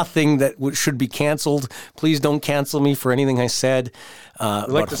nothing that should be canceled. Please don't cancel me for anything I said.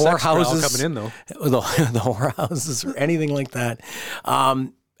 Like the whorehouses coming in, though. The whorehouses or anything like that.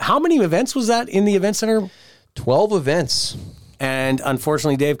 How many events was that in the event center? 12 events. And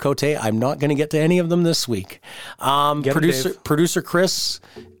unfortunately, Dave Cote, I'm not going to get to any of them this week. Producer Chris,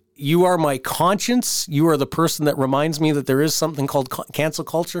 you are my conscience. You are the person that reminds me that there is something called cancel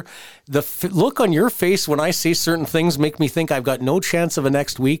culture. The look on your face when I say certain things make me think I've got no chance of a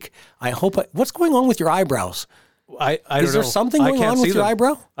next week. What's going on with your eyebrows? I don't know. Is there something going on with your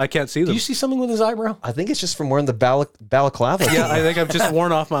eyebrow? I can't see them. Do you see something with his eyebrow? I think it's just from wearing the balaclava. Yeah, I think I've just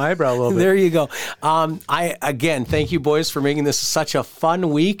worn off my eyebrow a little bit. There you go. Again, thank you, boys, for making this such a fun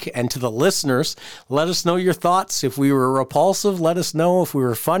week. And to the listeners, let us know your thoughts. If we were repulsive, let us know. If we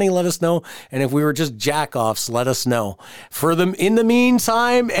were funny, let us know. And if we were just jack-offs, let us know. For them, in the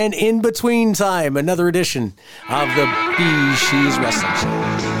meantime and in between time, another edition of the BeezSheez Wrestling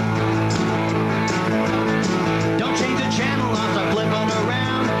Show.